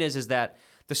point is that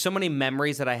there's so many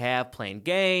memories that I have playing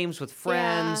games with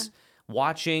friends,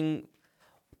 watching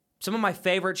some of my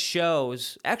favorite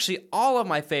shows, actually all of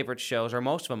my favorite shows, or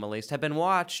most of them at least, have been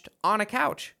watched on a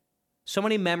couch. So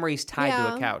many memories tied to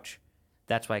Yeah. a couch.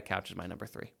 That's why a couch is my number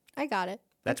 3. I got it.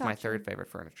 That's I my gotcha. third favorite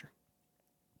furniture.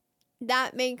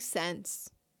 That makes sense.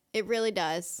 It really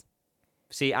does.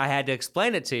 See, I had to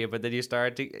explain it to you, but then you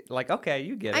started to, like, okay,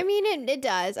 you get it. I mean, it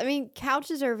does. I mean,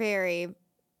 couches are very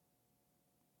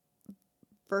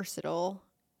versatile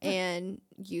and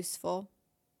useful.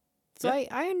 So Yeah.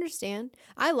 I understand.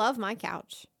 I love my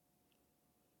couch.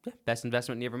 Yeah, best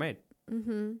investment you ever made.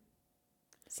 Mm-hmm.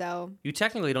 So You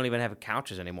technically don't even have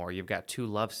couches anymore. You've got 2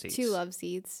 love seats. 2 love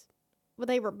seats. Well,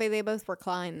 they both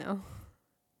recline though.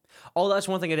 Oh, that's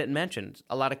one thing I didn't mention.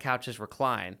 A lot of couches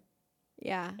recline,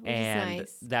 Yeah, which and is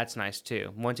nice. that's nice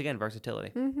too. Once again,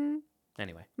 versatility. Mm-hmm.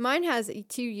 Anyway, Mine has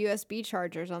 2 USB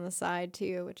chargers on the side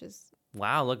too, which is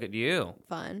wow, look at you.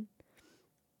 fun.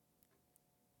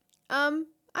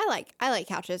 I like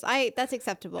couches. That's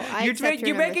acceptable.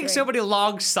 You're making so many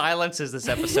long silences this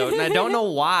episode, and I don't know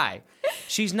why.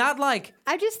 She's not like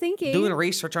I'm just thinking. doing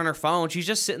research on her phone. She's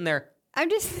just sitting there, I'm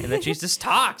just. and then she just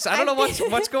talks. I don't know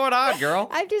what's going on, girl.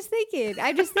 I'm just thinking.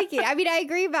 I mean, I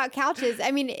agree about couches.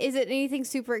 I mean, is it anything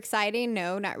super exciting?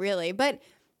 No, not really. But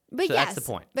So yes, that's the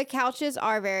point. But couches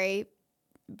are very,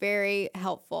 very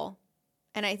helpful,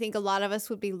 and I think a lot of us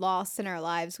would be lost in our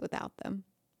lives without them.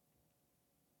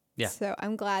 Yeah. So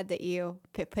I'm glad that you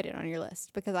put it on your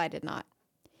list because I did not.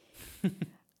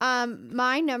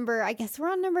 My number. I guess we're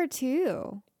on number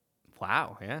 2.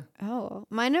 Wow, yeah. Oh,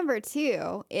 my number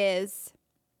 2 is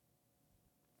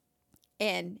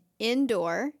an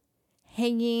indoor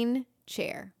hanging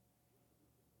chair.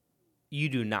 You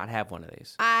do not have one of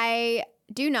these. I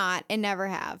do not and never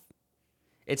have,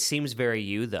 It seems very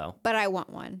you, though. but I want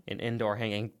one. An indoor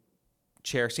hanging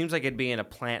chair seems like it'd be in a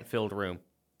plant-filled room.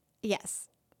 Yes.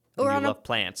 And Or you on love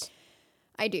plants.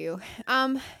 I do.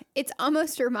 It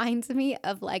almost reminds me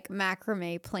of like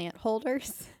macrame plant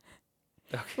holders.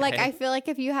 Okay. Like I feel like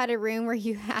if you had a room where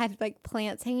you had like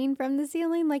plants hanging from the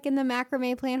ceiling, like in the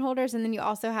macrame plant holders, and then you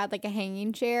also had like a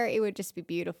hanging chair, it would just be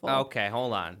beautiful. Okay,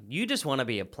 hold on. You just want to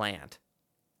be a plant.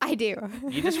 I do.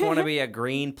 You just want to be a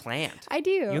green plant. I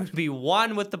do. You want to be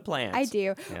one with the plants. I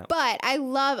do. Yeah. But I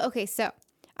love, okay, so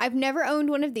I've never owned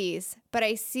one of these, but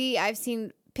I've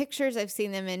seen pictures, I've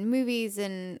seen them in movies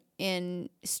and in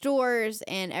stores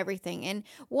and everything. And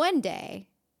one day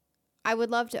I would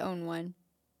love to own one.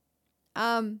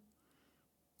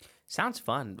 Sounds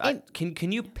fun. It-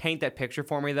 Can you paint that picture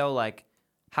for me though? Like,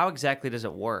 how exactly does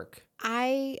it work?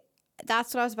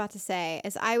 That's what I was about to say,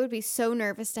 is I would be so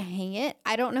nervous to hang it.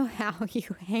 I don't know how you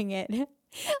hang it.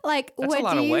 Like, That's what a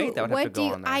lot do of you, weight that would have what to do go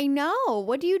you, on that. I know.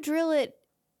 What do you drill it?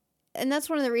 And that's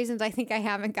one of the reasons I think I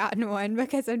haven't gotten one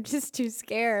because I'm just too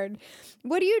scared.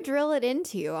 What do you drill it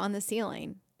into on the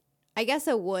ceiling? I guess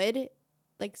a wood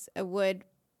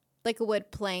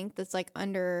plank that's like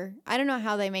under, I don't know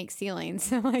how they make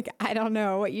ceilings. Like, I don't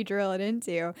know what you drill it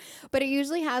into, but it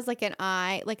usually has like an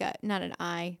eye, not an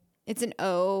eye. It's an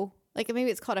O, like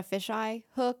maybe it's called a fisheye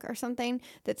hook or something.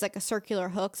 That's like a circular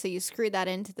hook. So you screw that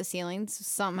into the ceilings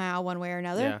somehow, one way or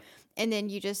another. Yeah. And then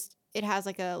it has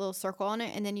like a little circle on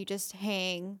it. And then you just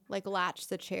latch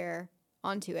the chair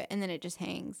onto it. And then it just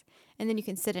hangs. And then you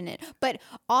can sit in it. But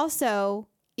also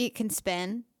it can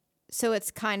spin. So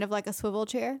it's kind of like a swivel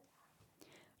chair.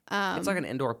 It's like an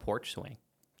indoor porch swing.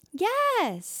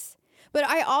 Yes. But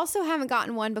I also haven't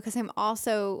gotten one because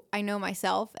I know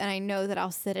myself and I know that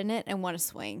I'll sit in it and want to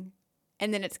swing.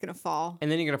 And then it's going to fall.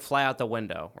 And then you're going to fly out the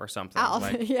window or something.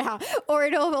 Like, Yeah. Or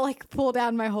it'll like pull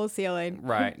down my whole ceiling.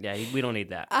 right. Yeah, we don't need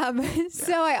that.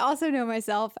 So I also know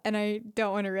myself and I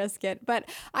don't want to risk it. But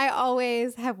I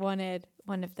always have wanted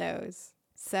one of those.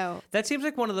 So That seems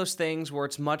like one of those things where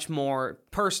it's much more,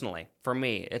 personally, for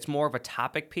me, it's more of a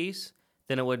topic piece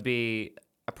than it would be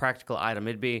a practical item.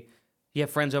 It'd be, you have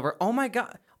friends over, oh my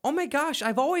gosh,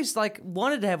 I've always like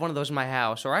wanted to have one of those in my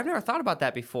house, or I've never thought about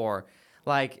that before.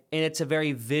 Like, and it's a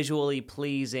very visually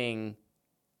pleasing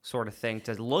sort of thing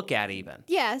to look at even.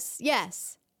 yes.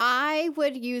 I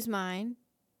would use mine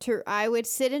I would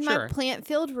sit in my Sure.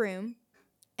 plant-filled room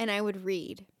and I would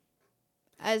read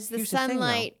as the Here's the thing, though.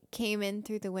 sunlight came in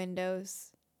through the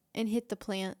windows and hit the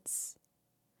plants.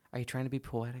 Are you trying to be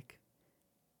poetic?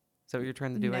 Is that what you're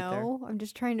trying to do right there? No, I'm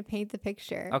just trying to paint the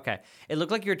picture. Okay. It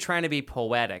looked like you were trying to be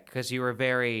poetic because you were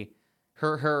very,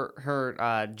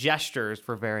 her gestures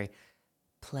were very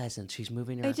pleasant. She's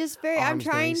moving her I'm arms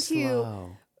trying very to, slow.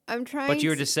 But you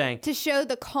were just saying, to show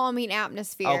the calming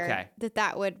atmosphere Okay.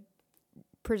 that would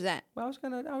present. well, I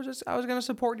was gonna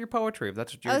support your poetry if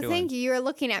that's what you were doing. Thank you. You were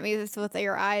looking at me with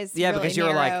your eyes. Yeah, really because you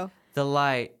were like, narrow. the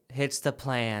light hits the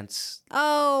plants.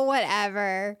 Oh,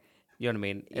 whatever. You know what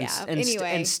I mean? Yeah.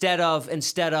 Anyway. Instead of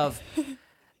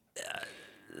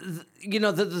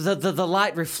the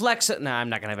light reflects it. No, I'm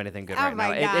not gonna have anything good right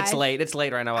now. It's late. It's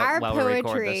late right now. Our while we record this.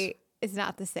 poetry is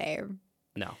not the same.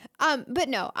 No. But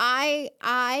no,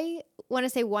 I want to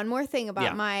say one more thing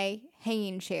about my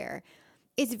hanging chair.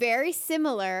 It's very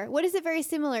similar. What is it very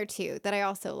similar to that I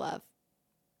also love?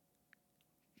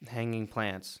 Hanging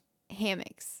plants.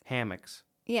 Hammocks.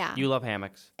 Yeah. You love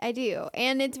hammocks. I do.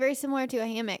 And it's very similar to a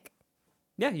hammock.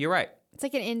 Yeah, you're right. It's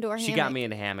like an indoor hammock. She got me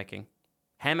into hammocking.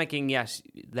 Hammocking, yes,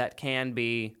 that can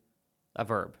be a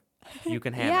verb. You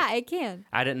can hammock. Yeah, it can.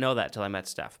 I didn't know that till I met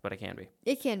Steph, but it can be.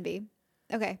 It can be.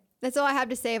 Okay. That's all I have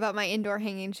to say about my indoor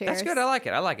hanging chairs. That's good. I like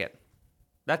it.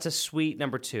 That's a sweet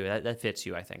number 2. That fits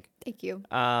you, I think. Thank you.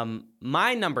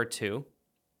 My number 2.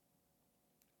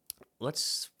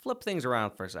 Let's flip things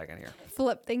around for a second here.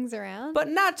 Flip things around? But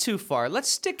not too far. Let's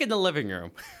stick in the living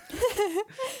room.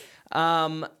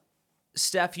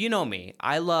 Steph, you know me.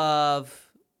 I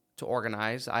love to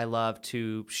organize. I love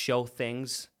to show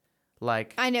things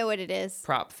like I know what it is.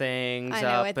 Prop things I know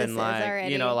up what this and is like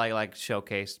already. like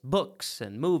showcase books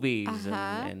and movies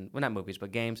and well, not movies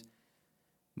but games.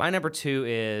 My number 2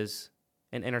 is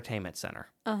an entertainment center.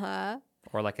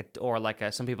 Or like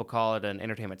a some people call it an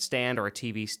entertainment stand or a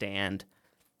TV stand,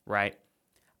 right?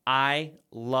 I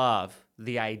love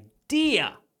the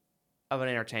idea of an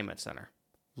entertainment center.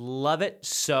 Love it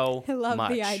so much. I love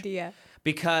the idea.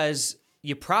 Because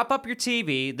you prop up your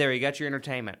TV, there you got your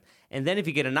entertainment. And then if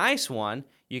you get a nice one,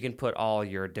 you can put all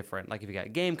your different, like if you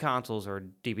got game consoles or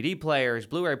DVD players,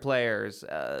 Blu-ray players,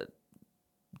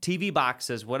 TV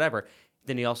boxes, whatever.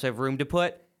 Then you also have room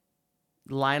to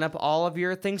line up all of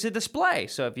your things to display.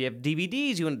 So if you have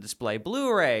DVDs, you want to display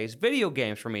Blu-rays, video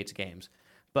games from each games.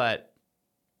 But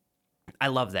I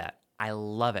love that. I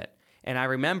love it. And I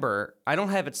remember, I don't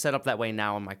have it set up that way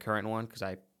now on my current one because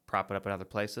I prop it up in other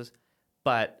places.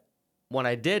 But when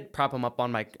I did prop them up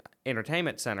on my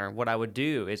entertainment center, what I would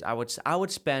do is I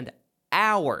would spend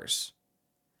hours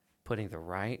putting the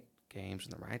right games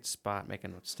in the right spot,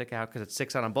 making it stick out because it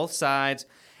sticks out on both sides.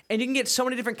 And you can get so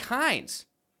many different kinds,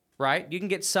 right? You can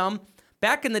get some.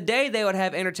 Back in the day, they would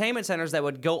have entertainment centers that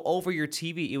would go over your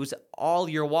TV. It was all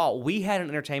your wall. We had an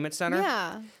entertainment center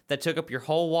that took up your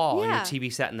whole wall and your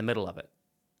TV sat in the middle of it.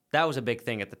 That was a big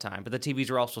thing at the time. But the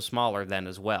TVs were also smaller then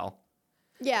as well.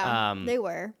 Yeah, they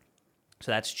were.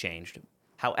 So that's changed.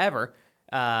 However,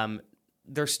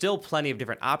 there's still plenty of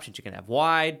different options you can have.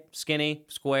 Wide, skinny,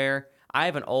 square. I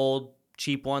have an old,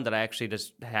 cheap one that I actually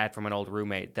just had from an old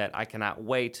roommate that I cannot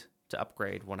wait to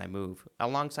upgrade when I move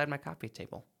alongside my coffee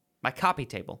table. Coffee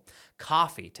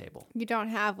table. You don't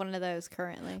have one of those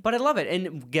currently. But I love it.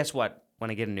 And guess what?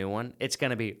 When I get a new one, it's going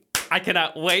to be... I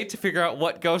cannot wait to figure out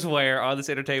what goes where on this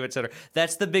entertainment center.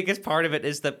 That's the biggest part of it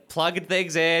is the plugging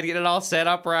things in, getting it all set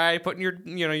up right, putting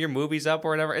your movies up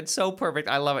or whatever. It's so perfect.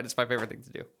 I love it. It's my favorite thing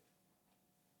to do.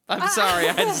 I'm sorry.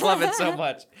 I just love it so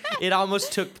much. It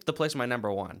almost took the place of my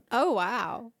number 1. Oh,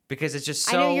 wow. Because it's just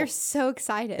so... I know you're so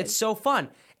excited. It's so fun.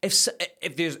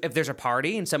 If there's a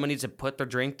party and someone needs to put their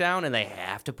drink down and they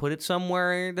have to put it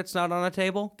somewhere that's not on a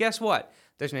table, guess what?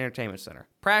 There's an entertainment center.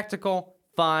 Practical,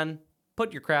 fun,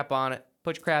 put your crap on it,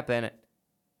 put your crap in it.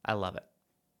 I love it.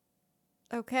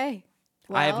 Okay.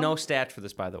 Well, I have no stats for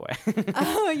this, by the way.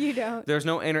 Oh, you don't? There's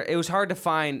no... It was hard to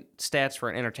find stats for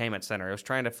an entertainment center. I was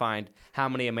trying to find how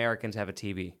many Americans have a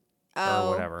TV or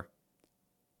whatever.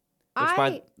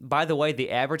 Which, by the way,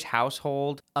 the average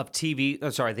household of TV...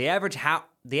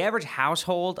 the average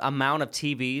household amount of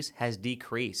TVs has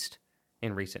decreased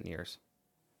in recent years.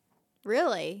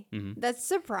 Really? Mm-hmm. That's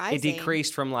surprising. It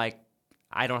decreased from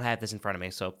I don't have this in front of me,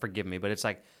 so forgive me, but it's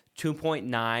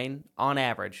 2.9 on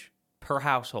average per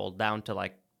household down to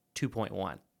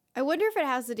 2.1. I wonder if it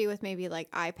has to do with maybe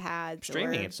iPads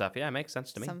streaming and stuff. Yeah, it makes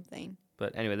sense to me. Something.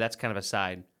 But anyway, that's kind of a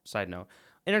side note.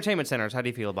 Entertainment centers, how do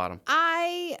you feel about them?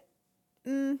 I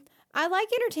like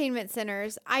entertainment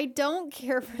centers. I don't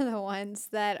care for the ones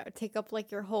that take up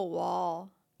your whole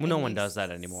wall. Well, no one does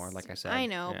that anymore, like I said. I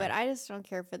know, but I just don't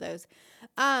care for those.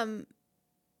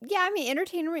 Yeah, I mean,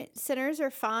 entertainment centers are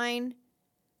fine.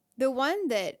 The one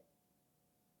that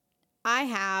I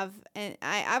have, and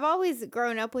I've always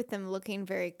grown up with them looking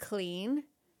very clean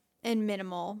and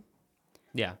minimal.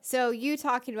 Yeah. So you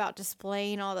talking about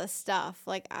displaying all this stuff,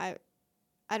 I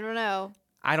don't know.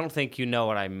 I don't think you know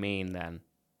what I mean then.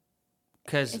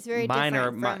 Because mine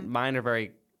are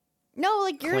very no,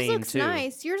 yours looks too.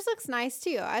 Nice. Yours looks nice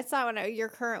too. I saw your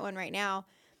current one right now.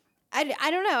 I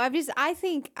don't know. I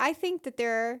think that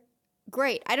they're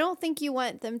great. I don't think you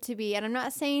want them to be, and I'm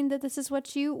not saying that this is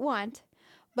what you want,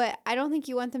 but I don't think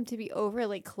you want them to be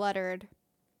overly cluttered.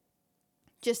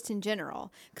 just in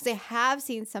general. Because I have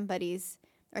seen some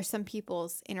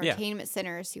people's entertainment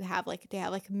centers who have they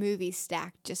have movies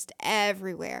stacked just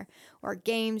everywhere, or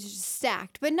games just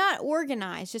stacked, but not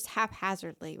organized, just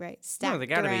haphazardly, right? Stacked they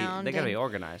gotta around. be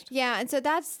organized. Yeah, and so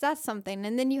that's something.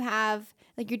 And then you have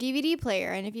your DVD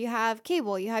player, and if you have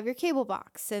cable, you have your cable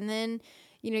box, and then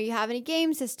you have any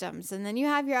game systems, and then you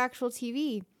have your actual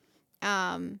TV.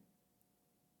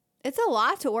 It's a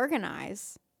lot to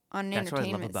organize on an That's what I love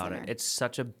entertainment about center. it. It's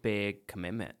such a big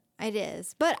commitment. It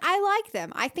is. But I like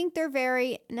them. I think they're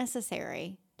very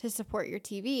necessary to support your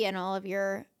TV and all of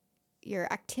your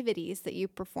activities that you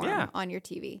perform on your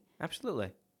TV.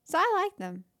 Absolutely. So I like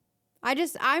them. I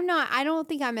don't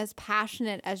think I'm as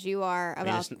passionate as you are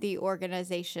about the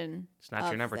organization. It's not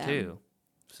your number them. 2.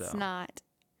 So. It's not.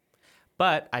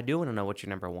 But I do want to know what your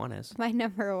number 1 is. My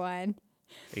number 1. Are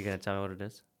you going to tell me what it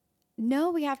is? No,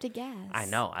 we have to guess. I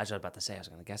know. I was about to say I was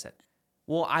going to guess it.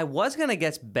 Well, I was going to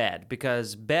guess bed,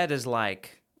 because bed is it's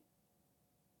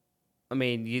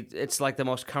like the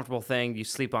most comfortable thing. You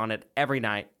sleep on it every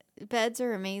night. Beds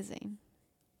are amazing.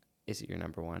 Is it your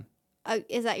number 1?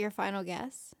 Is that your final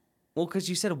guess? Well, because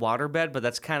you said water bed, but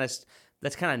that's kind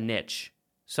of niche.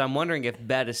 So I'm wondering if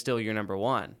bed is still your number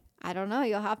 1. I don't know.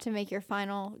 You'll have to make your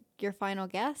final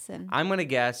guess. And I'm going to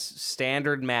guess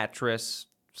standard mattress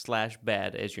 /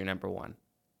 bed is your number 1.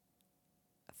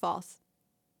 False.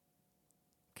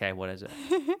 Okay, what is it?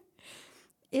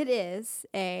 It is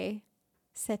a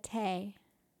settee.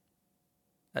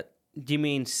 Do you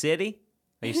mean city?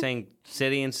 Are you saying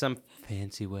city in some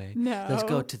fancy way? No. Let's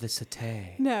go to the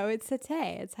settee. No, it's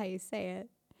settee. It's how you say it.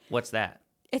 What's that?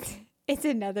 It's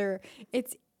another.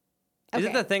 It's. Okay. Is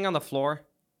it the thing on the floor?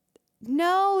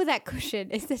 No, that cushion.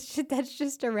 That's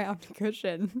just a round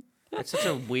cushion. It's such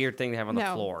a weird thing to have on the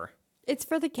floor. It's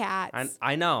for the cats.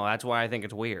 I know. That's why I think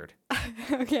it's weird.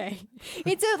 Okay.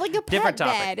 It's like a pet Different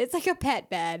topic. bed. It's like a pet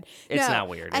bed. It's not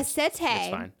weird. A settee it's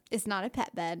fine. is not a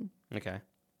pet bed. Okay.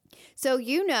 So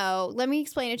let me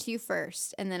explain it to you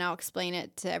first, and then I'll explain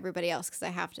it to everybody else because I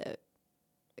have to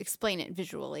explain it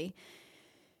visually.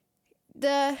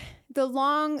 The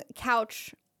long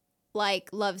couch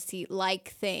love seat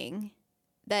thing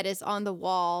that is on the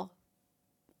wall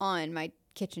on my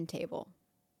kitchen table.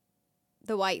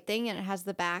 The white thing, and it has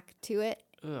the back to it.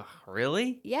 Ugh,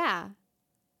 really? Yeah.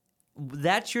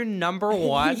 That's your number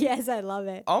 1? Yes, I love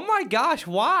it. Oh my gosh,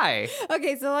 why?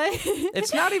 Okay, so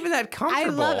it's not even that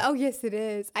comfortable. Oh yes, it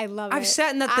is. I love it. I've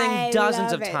sat in that thing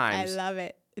dozens of times. I love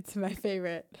it. It's my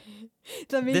favorite.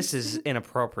 This is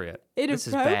inappropriate. This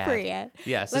is bad.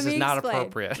 Yes, this is not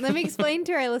appropriate. Let me explain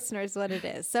to our listeners what it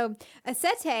is. So a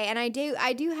settee, and I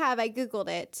Googled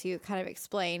it to kind of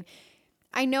explain.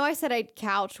 I know I said a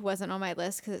couch wasn't on my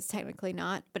list because it's technically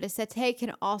not, but a settee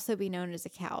can also be known as a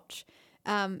couch.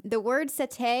 The word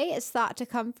settee is thought to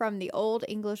come from the Old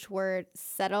English word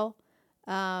settle.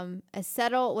 A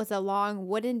settle was a long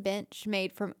wooden bench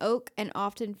made from oak and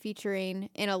often featuring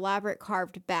an elaborate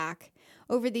carved back.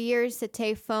 Over the years,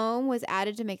 settee foam was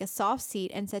added to make a soft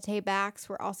seat, and settee backs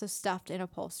were also stuffed and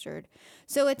upholstered.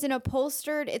 So it's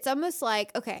it's almost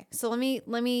like, okay, so let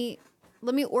me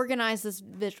organize this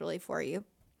visually for you.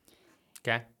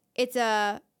 Okay. It's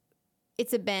a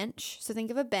bench. So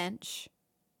think of a bench.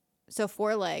 So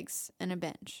 4 legs and a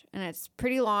bench. And it's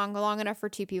pretty long enough for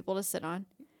 2 people to sit on.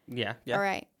 Yeah. All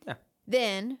right. Yeah.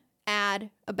 Then add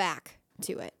a back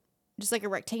to it. Just like a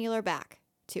rectangular back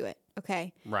to it.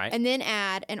 Okay. Right. And then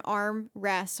add an arm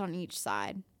rest on each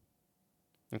side.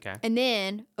 Okay. And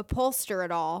then upholster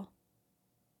it all.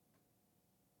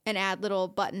 And add little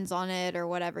buttons on it or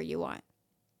whatever you want.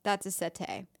 That's a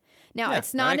settee. Now,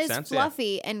 it's not as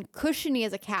fluffy and cushiony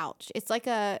as a couch. It's like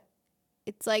a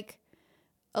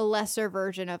lesser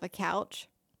version of a couch.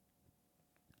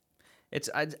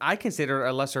 I consider it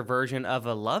a lesser version of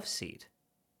a love seat.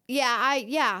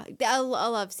 Yeah, a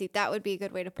love seat. That would be a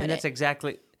good way to put it. And that's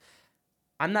exactly.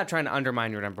 I'm not trying to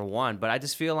undermine your number 1, but I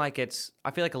just feel like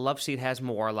I feel like a love seat has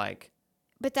more like.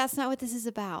 But that's not what this is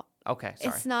about. Okay,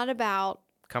 sorry. It's not about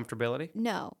comfortability.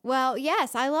 No. Well,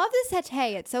 yes, I love this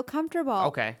settee. It's so comfortable.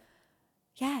 Okay.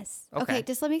 Yes. Okay,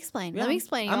 just let me explain. Yeah. Let me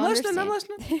explain. I'm listening.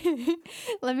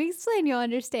 Let me explain. You'll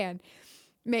understand.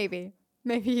 Maybe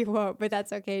you won't, but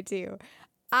that's okay too.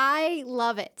 I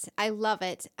love it.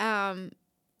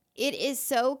 It is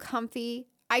so comfy.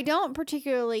 I don't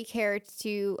particularly care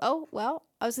to. Oh well,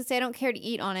 I was gonna say I don't care to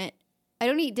eat on it. I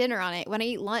don't eat dinner on it. When I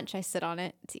eat lunch, I sit on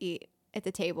it to eat at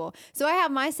the table. So I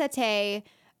have my settee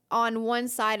on one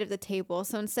side of the table.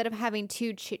 So instead of having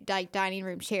 2 dining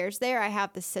room chairs there, I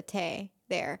have the settee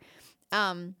there.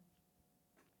 And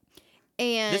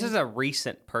And This is a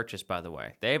recent purchase, by the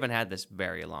way. They haven't had this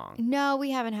very long. no,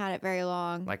 we haven't had it very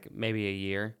long. Like maybe a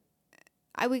year.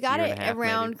 We got year and it a half,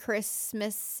 around maybe.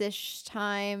 Christmas-ish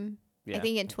time. Yeah. I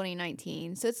think in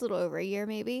 2019. So it's a little over a year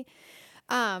maybe.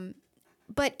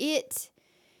 But it's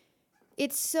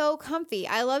so comfy.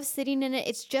 I love sitting in it.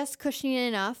 It's just cushiony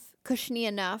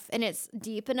enough, and it's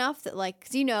deep enough that, like,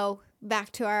 'cause, you know,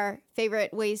 back to our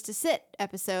favorite ways to sit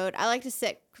episode, I like to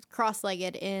sit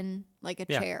cross-legged in like a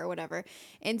Yeah. chair or whatever.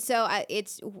 And so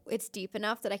it's deep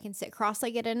enough that I can sit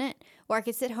cross-legged in it, or I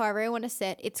can sit however I want to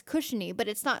sit. It's cushiony, but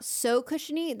it's not so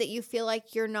cushiony that you feel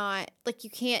like you're not, like, you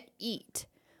can't eat.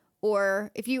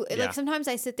 Or if you, Yeah. like, sometimes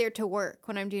I sit there to work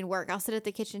when I'm doing work. I'll sit at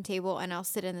the kitchen table and I'll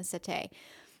sit in the settee.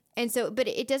 And so, but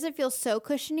it doesn't feel so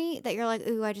cushiony that you're like,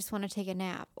 ooh, I just want to take a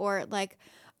nap. Or like,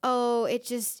 oh,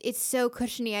 it's so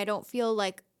cushiony. I don't feel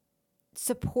like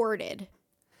supported.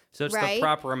 So it's Right? the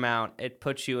proper amount. It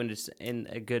puts you in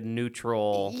a good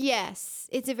neutral. Yes.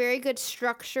 It's a very good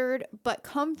structured but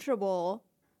comfortable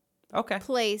Okay.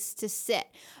 place to sit.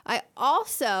 I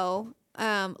also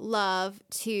love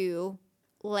to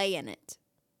lay in it.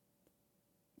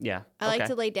 Yeah. I like okay.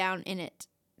 to lay down in it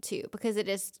too because it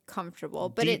is comfortable.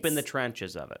 But Deep in it's, the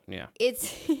trenches of it. Yeah.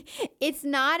 it's it's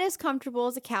not as comfortable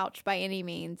as a couch by any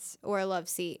means or a love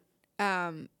seat.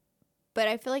 But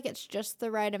I feel like it's just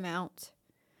the right amount.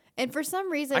 And for some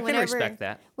reason, I can respect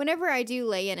that. whenever I do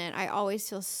lay in it, I always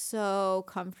feel so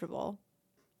comfortable.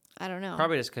 I don't know.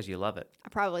 Probably just because you love it.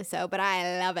 Probably so, but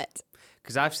I love it.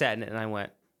 Because I've sat in it and I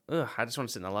went, ugh, I just want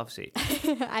to sit in a love seat.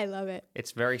 I love it.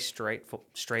 It's very straight Yeah,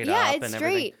 up it's and straight,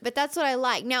 everything. but that's what I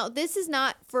like. Now, this is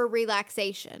not for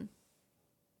relaxation.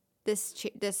 This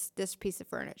piece of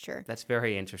furniture. That's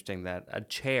very interesting that a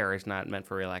chair is not meant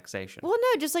for relaxation. Well,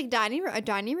 no, just like a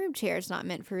dining room chair is not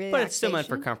meant for relaxation. But it's still meant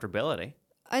for comfortability.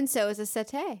 And so is a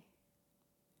settee.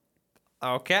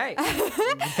 Okay.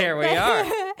 There we are.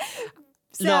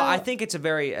 So, No, I think it's a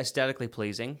very aesthetically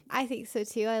pleasing. I think so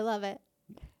too. I love it.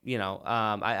 You know,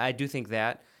 I do think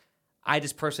that. I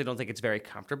just personally don't think it's very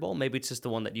comfortable. Maybe it's just the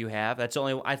one that you have.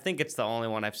 I think it's the only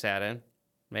one I've sat in.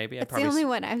 Maybe. It's the only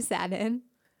one I've sat in.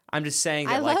 I'm just saying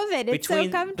that, I like, love it. It's so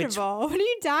comfortable. What are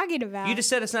you talking about? You just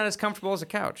said it's not as comfortable as a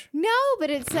couch. No, but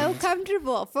it's so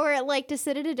comfortable for, like, to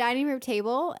sit at a dining room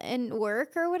table and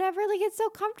work or whatever. Like, it's so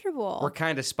comfortable. We're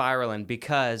kind of spiraling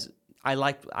because I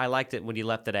liked it when you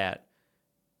left it at.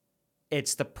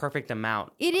 It's the perfect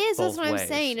amount. It is. That's both what ways, I'm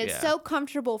saying. It's yeah. so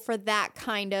comfortable for that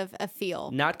kind of a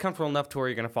feel. Not comfortable enough to where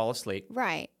you're going to fall asleep,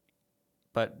 Right.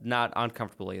 but not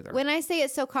uncomfortable either. When I say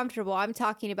it's so comfortable, I'm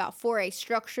talking about for a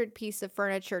structured piece of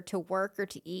furniture to work or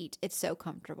to eat. It's so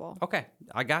comfortable. Okay,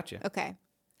 I got you. Okay.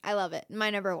 I love it.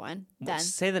 My number one. Done.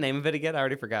 Say the name of it again. I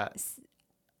already forgot.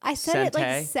 I said it like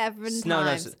Settee? 7 times.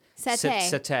 No, Settee.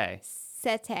 Settee.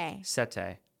 Settee.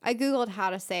 Settee. I Googled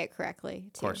how to say it correctly,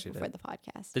 too, course you before did. the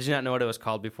podcast. Did you not know what it was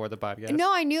called before the podcast?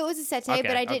 No, I knew it was a settee, Okay,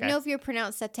 but I didn't okay. know if you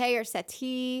pronounced settee or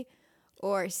settee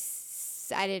or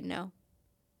I didn't know.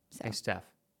 So. Hey, Steph,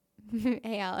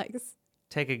 Hey, Alex.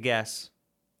 take a guess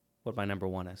what my number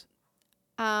one is.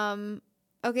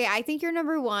 Okay, I think your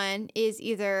number one is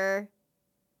either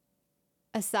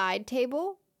a side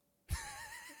table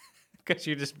Because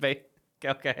you just made...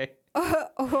 Okay.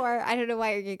 or I don't know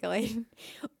why you're giggling.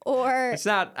 Or It's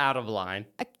not out of line.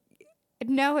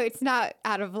 no, it's not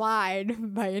out of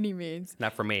line by any means.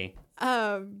 Not for me.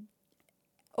 Or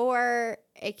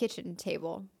a kitchen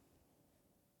table.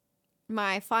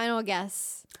 My final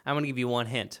guess. I'm going to give you one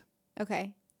hint.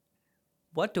 Okay.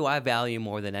 What do I value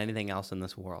more than anything else in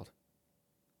this world?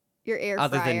 Your air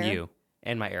Other fryer. than you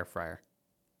and my air fryer.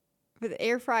 But the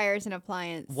air fryer is an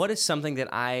appliance. What is something that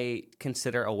I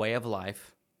consider a way of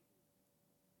life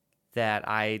that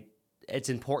it's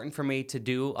important for me to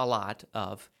do a lot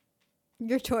of?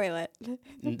 Your toilet.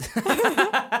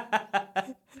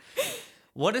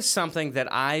 What is something that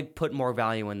I put more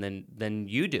value in than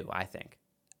you do, I think?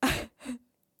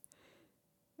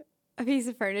 A piece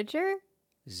of furniture?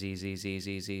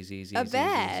 Z. A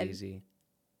bed.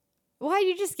 Why?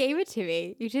 You just gave it to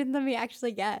me. You didn't let me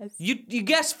actually guess. You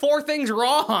guessed 4 things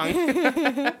wrong.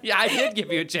 Yeah, I did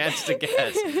give you a chance to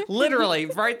guess. Literally,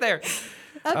 right there.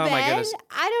 A Oh bed? my goodness.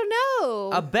 I don't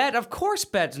know. A bed, of course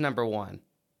bed's number 1.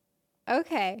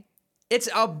 Okay. It's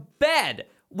a bed.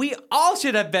 We all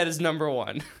should have bed as number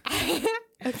 1.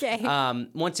 Okay.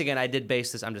 Once again, I did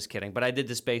base this, I'm just kidding, but I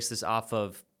did base this off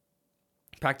of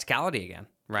practicality again,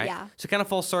 right? Yeah. So kind of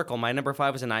full circle. My number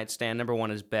 5 is a nightstand. Number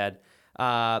 1 is bed.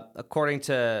 According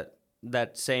to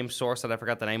that same source that I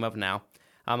forgot the name of now,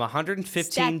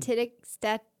 115...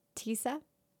 Statisa?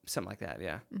 Something like that,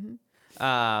 yeah.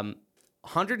 Mm-hmm.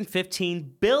 $115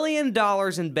 billion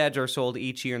in beds are sold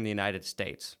each year in the United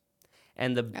States.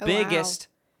 And the biggest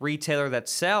retailer that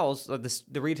sells,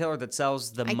 the retailer that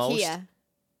sells the most. IKEA.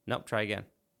 Nope, try again.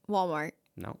 Walmart.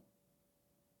 Nope.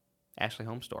 Ashley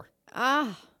Home Store.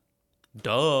 Ah.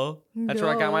 Duh. That's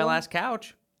where I got my Duh. last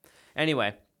couch.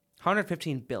 Anyway,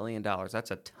 $115 billion.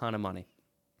 That's a ton of money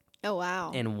Oh,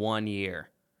 wow. in 1 year.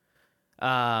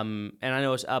 And I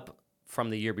know it's up from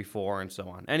the year before and so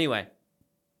on. Anyway,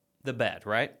 the bed,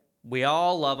 right? We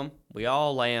all love them. We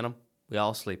all lay in them. We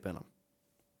all sleep in them.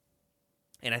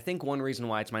 And I think one reason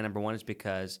why it's my number one is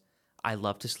because I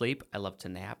love to sleep. I love to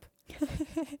nap.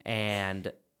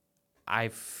 And I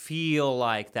feel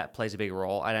like that plays a big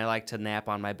role. And I like to nap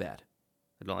on my bed.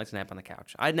 I don't like to nap on the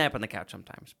couch. I nap on the couch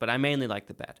sometimes, but I mainly like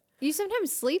the bed. You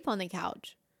sometimes sleep on the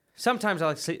couch. Sometimes I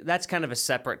like to sleep. That's kind of a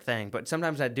separate thing, but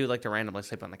sometimes I do like to randomly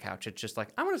sleep on the couch. It's just like,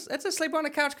 it's a sleep on the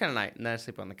couch kind of night, and then I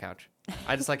sleep on the couch.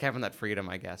 I just like having that freedom,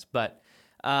 I guess. But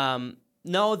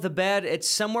no, the bed, it's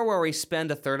somewhere where we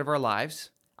spend a third of our lives.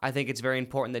 I think it's very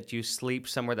important that you sleep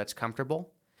somewhere that's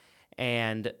comfortable.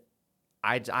 And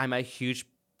I'm a huge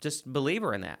just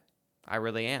believer in that. I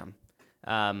really am.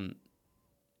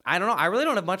 I don't know. I really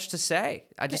don't have much to say.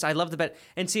 I love the bed.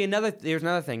 And see, there's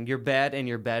another thing. Your bed in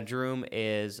your bedroom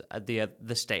is the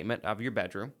statement of your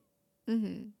bedroom.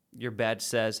 Mm-hmm. Your bed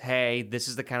says, hey, this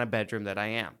is the kind of bedroom that I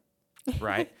am,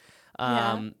 right?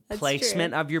 That's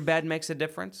Placement true. of your bed makes a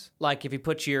difference. Like if you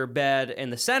put your bed in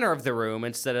the center of the room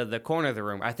instead of the corner of the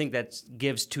room, I think that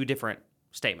gives two different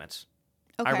statements.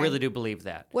 Okay. I really do believe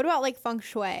that. What about like feng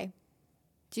shui?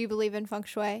 Do you believe in feng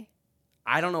shui?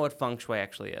 I don't know what feng shui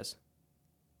actually is.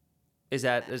 Is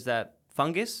that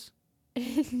fungus?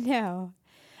 No.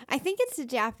 I think it's a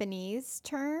Japanese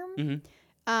term. Mm-hmm.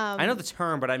 I know the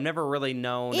term, but I've never really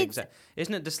known exactly.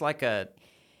 Isn't it just like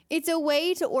It's a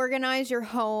way to organize your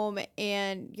home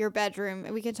and your bedroom.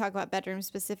 And we can talk about bedrooms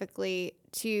specifically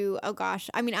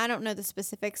I mean, I don't know the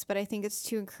specifics, but I think it's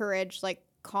to encourage like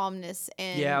calmness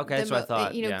and that's what I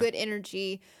thought. good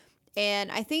energy. And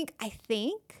I think,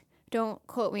 don't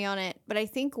quote me on it, but I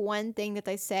think one thing that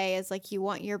they say is like you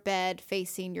want your bed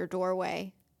facing your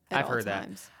doorway at I've all heard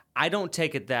times. that. I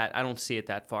don't see it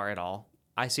that far at all.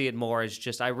 I see it more as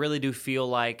just, I really do feel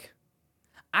like,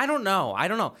 I don't know.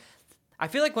 I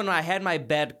feel like when I had my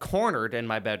bed cornered in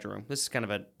my bedroom, this is kind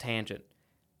of a tangent.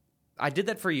 I did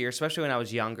that for years, especially when I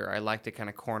was younger. I liked it kind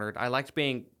of cornered. I liked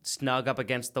being snug up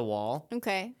against the wall.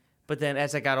 Okay. But then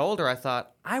as I got older, I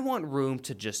thought, I want room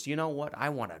to just, you know what? I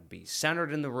want to be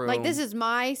centered in the room. Like this is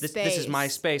my space. This is my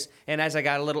space. And as I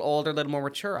got a little older, a little more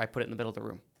mature, I put it in the middle of the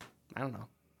room. I don't know.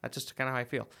 That's just kind of how I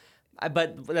feel.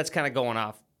 But that's kind of going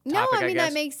off topic, No, I mean, guess.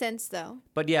 that makes sense though.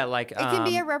 But yeah, like... It can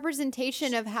be a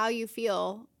representation of how you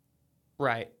feel.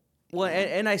 Right. Well,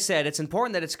 and I said it's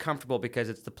important that it's comfortable because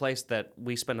it's the place that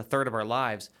we spend a third of our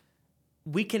lives.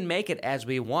 We can make it as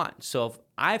we want. So if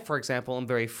I, for example, am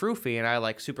very froofy and I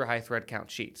like super high thread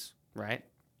count sheets, right?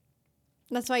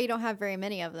 That's why you don't have very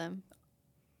many of them.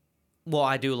 Well,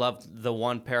 I do love the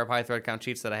one pair of high thread count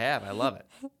sheets that I have. I love it.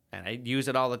 And I use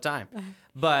it all the time.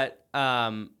 But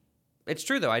it's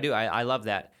true, though. I do. I love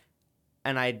that.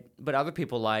 But other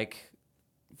people like,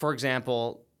 for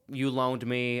example, you loaned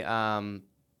me...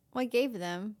 Well, I gave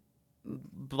them.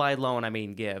 By loan, I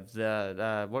mean give.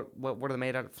 The what are they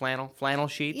made out of? Flannel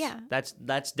sheets. Yeah.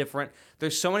 That's different.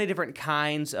 There's so many different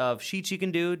kinds of sheets you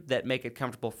can do that make it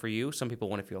comfortable for you. Some people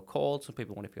want to feel cold. Some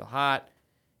people want to feel hot.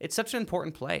 It's such an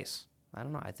important place. I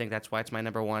don't know. I think that's why it's my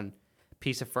number one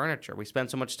piece of furniture. We spend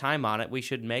so much time on it. We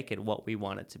should make it what we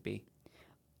want it to be.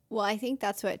 Well, I think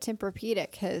that's what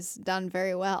Tempur-Pedic has done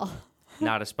very well.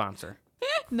 Not a sponsor.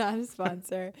 Not a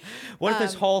sponsor. What if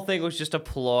this whole thing was just a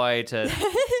ploy to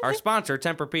our sponsor,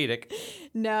 Tempur-Pedic?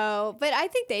 No, but I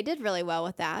think they did really well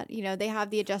with that. You know, they have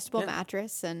the adjustable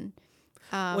mattress and...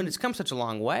 when it's come such a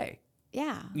long way.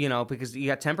 Yeah. You know, because you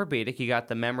got Tempur-Pedic, you got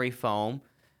the memory foam,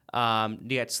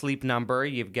 you got Sleep Number,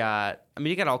 you got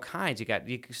all kinds. You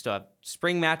can still have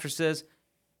spring mattresses,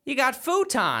 you got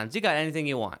futons, you got anything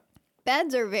you want.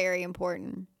 Beds are very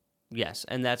important. Yes,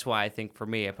 and that's why I think for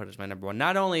me, I put it as my number one.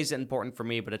 Not only is it important for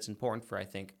me, but it's important for, I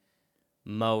think,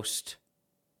 most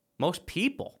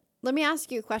people. Let me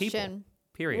ask you a question. People,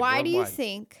 period. Why do you worldwide.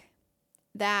 think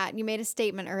that you made a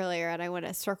statement earlier, and I want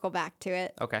to circle back to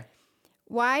it. Okay.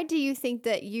 Why do you think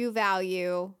that you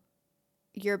value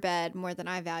your bed more than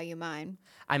I value mine?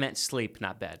 I meant sleep,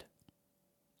 not bed.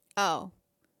 Oh.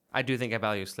 I do think I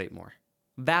value sleep more.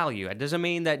 Value. It doesn't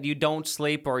mean that you don't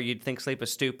sleep or you think sleep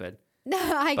is stupid.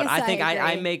 I But guess I think I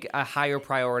agree. make a higher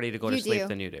priority to go to You sleep do.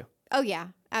 than you do. Oh, yeah.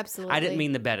 Absolutely. I didn't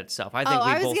mean the bed itself. I think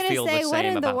we I was both gonna feel say the what same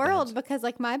in the about world beds. because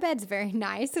like my bed's very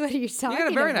nice. What are you talking about? You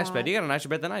got a very nice bed. You got a nicer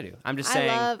bed than I do. I'm just saying.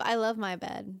 I love my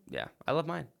bed. Yeah, I love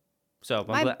mine. So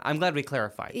My- I'm glad we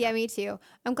clarified. Yeah, me too.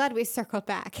 I'm glad we circled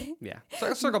back. Yeah. So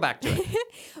let's circle back to it.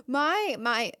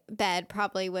 My bed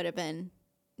probably would have been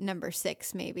number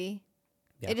 6, maybe.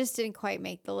 Yeah. It just didn't quite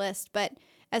make the list, but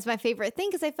as my favorite thing,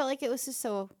 because I felt like it was just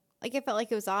so, like I felt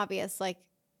like it was obvious, like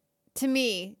to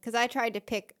me, because I tried to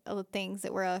pick things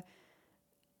that were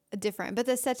different, but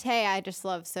the settee I just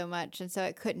love so much, and so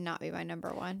it could not be my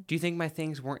number 1. Do you think my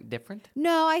things weren't different?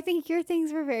 No, I think your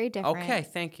things were very different. Okay,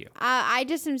 thank you. I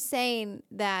just am saying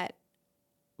that,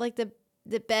 like the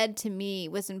bed to me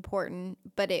was important,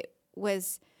 but it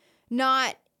was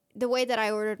not the way that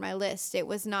I ordered my list. It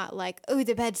was not like, oh,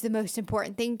 the bed's the most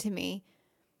important thing to me.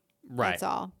 Right. That's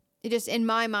all. It just in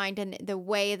my mind and the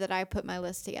way that I put my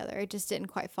list together, it just didn't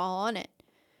quite fall on it.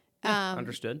 Yeah,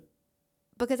 understood.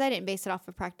 Because I didn't base it off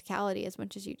of practicality as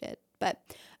much as you did. But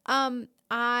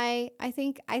I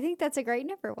think that's a great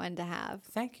number 1 to have.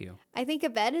 Thank you. I think a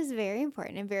bed is very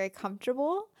important and very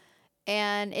comfortable.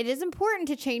 And it is important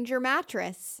to change your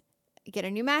mattress. Get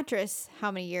a new mattress.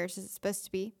 How many years is it supposed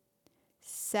to be?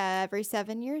 Every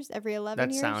 7 years? Every 11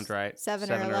 years? That sounds right.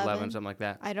 7 or or 11. 11, something like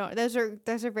that. I don't. Those are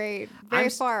very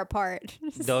far apart.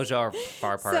 Those are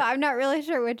far apart. So I'm not really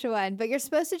sure which one. But you're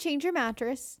supposed to change your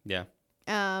mattress. Yeah.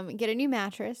 Get a new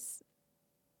mattress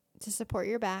to support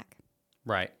your back.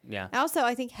 Right. Yeah. Also,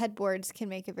 I think headboards can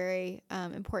make a very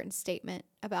important statement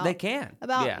about They can.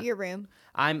 about your room.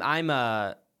 I'm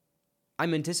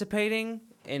anticipating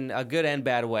in a good and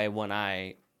bad way when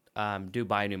I do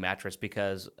buy a new mattress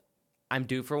because I'm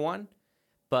due for one,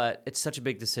 but it's such a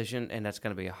big decision and that's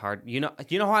going to be a hard. You know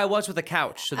how I was with the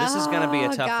couch, so this is going to be a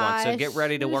tough one. So get gosh.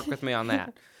 ready to work with me on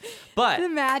that. But The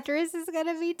mattress is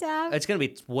gonna be tough. it's going to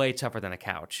be way tougher than a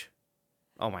couch.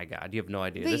 Oh my God, you have no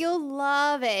idea. But you'll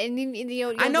love it, and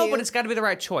you'll I know, do- but it's got to be the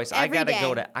right choice. Every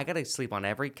day. I gotta sleep on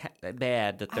every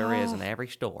bed that there is in every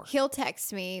store. He'll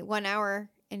text me 1 hour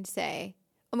and say,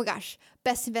 "Oh my gosh,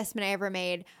 best investment I ever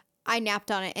made. I napped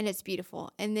on it and it's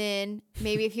beautiful." And then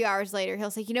maybe a few hours later, he'll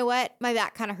say, "You know what? My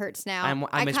back kind of hurts now. I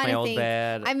miss my kinda old think-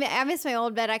 bed." I miss my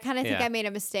old bed. I kind of think Yeah. I made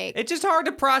a mistake." It's just hard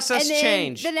to process and then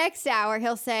change. the next hour,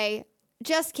 he'll say,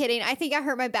 "Just kidding. I think I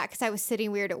hurt my back because I was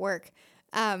sitting weird at work."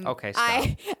 Okay, stop.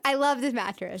 I love this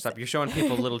mattress. Stop. You're showing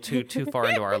people a little too far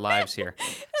into our lives here.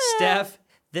 Steph,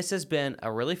 this has been a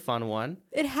really fun one.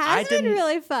 It has been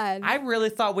really fun. I really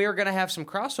thought we were going to have some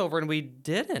crossover, and we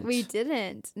didn't. We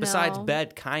didn't. Besides no.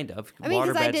 bed, kind of. I mean,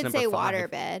 because I did Waterbed's say number 5. water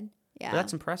bed. Yeah. But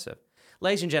that's impressive.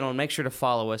 Ladies and gentlemen, make sure to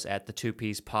follow us at the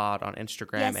 2Ps Pod on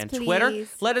Instagram Yes, and please. Twitter.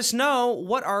 Let us know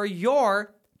what are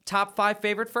your top 5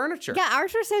 favorite furniture. Yeah,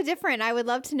 ours are so different. I would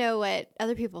love to know what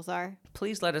other people's are.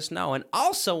 Please let us know. And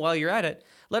also, while you're at it,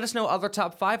 let us know other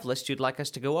top 5 lists you'd like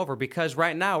us to go over because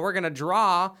right now we're going to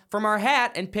draw from our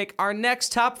hat and pick our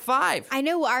next top 5. I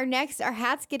know our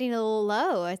hat's getting a little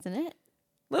low, isn't it?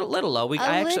 Little low. A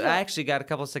little. I actually got a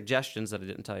couple of suggestions that I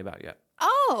didn't tell you about yet.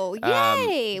 Oh,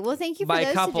 yay. Well, thank you for By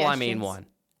those a couple, I suggestions. mean one.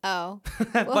 Oh.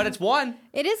 But it's one.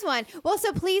 It is one. Well,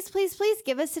 so please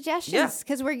give us suggestions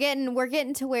because we're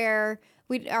getting to where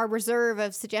our reserve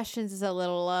of suggestions is a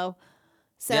little low.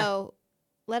 So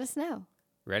let us know.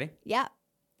 Ready? Yeah.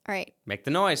 All right. Make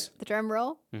the noise. The drum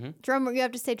roll. Mm-hmm. You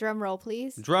have to say drum roll,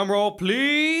 please. Drum roll,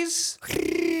 please.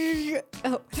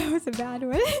 Oh, that was a bad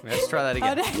one. Let's try that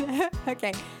again. Oh, no.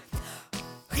 Okay.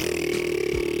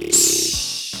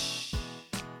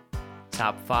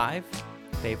 Top 5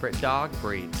 favorite dog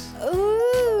breeds.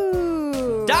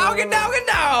 Ooh. Dog and dog and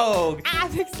dog.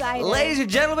 I'm excited. Ladies and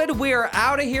gentlemen, we are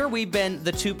out of here. We've been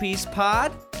the 2Ps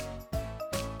Pod.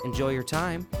 Enjoy your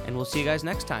time, and we'll see you guys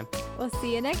next time. We'll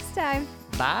see you next time.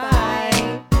 Bye.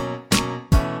 Bye.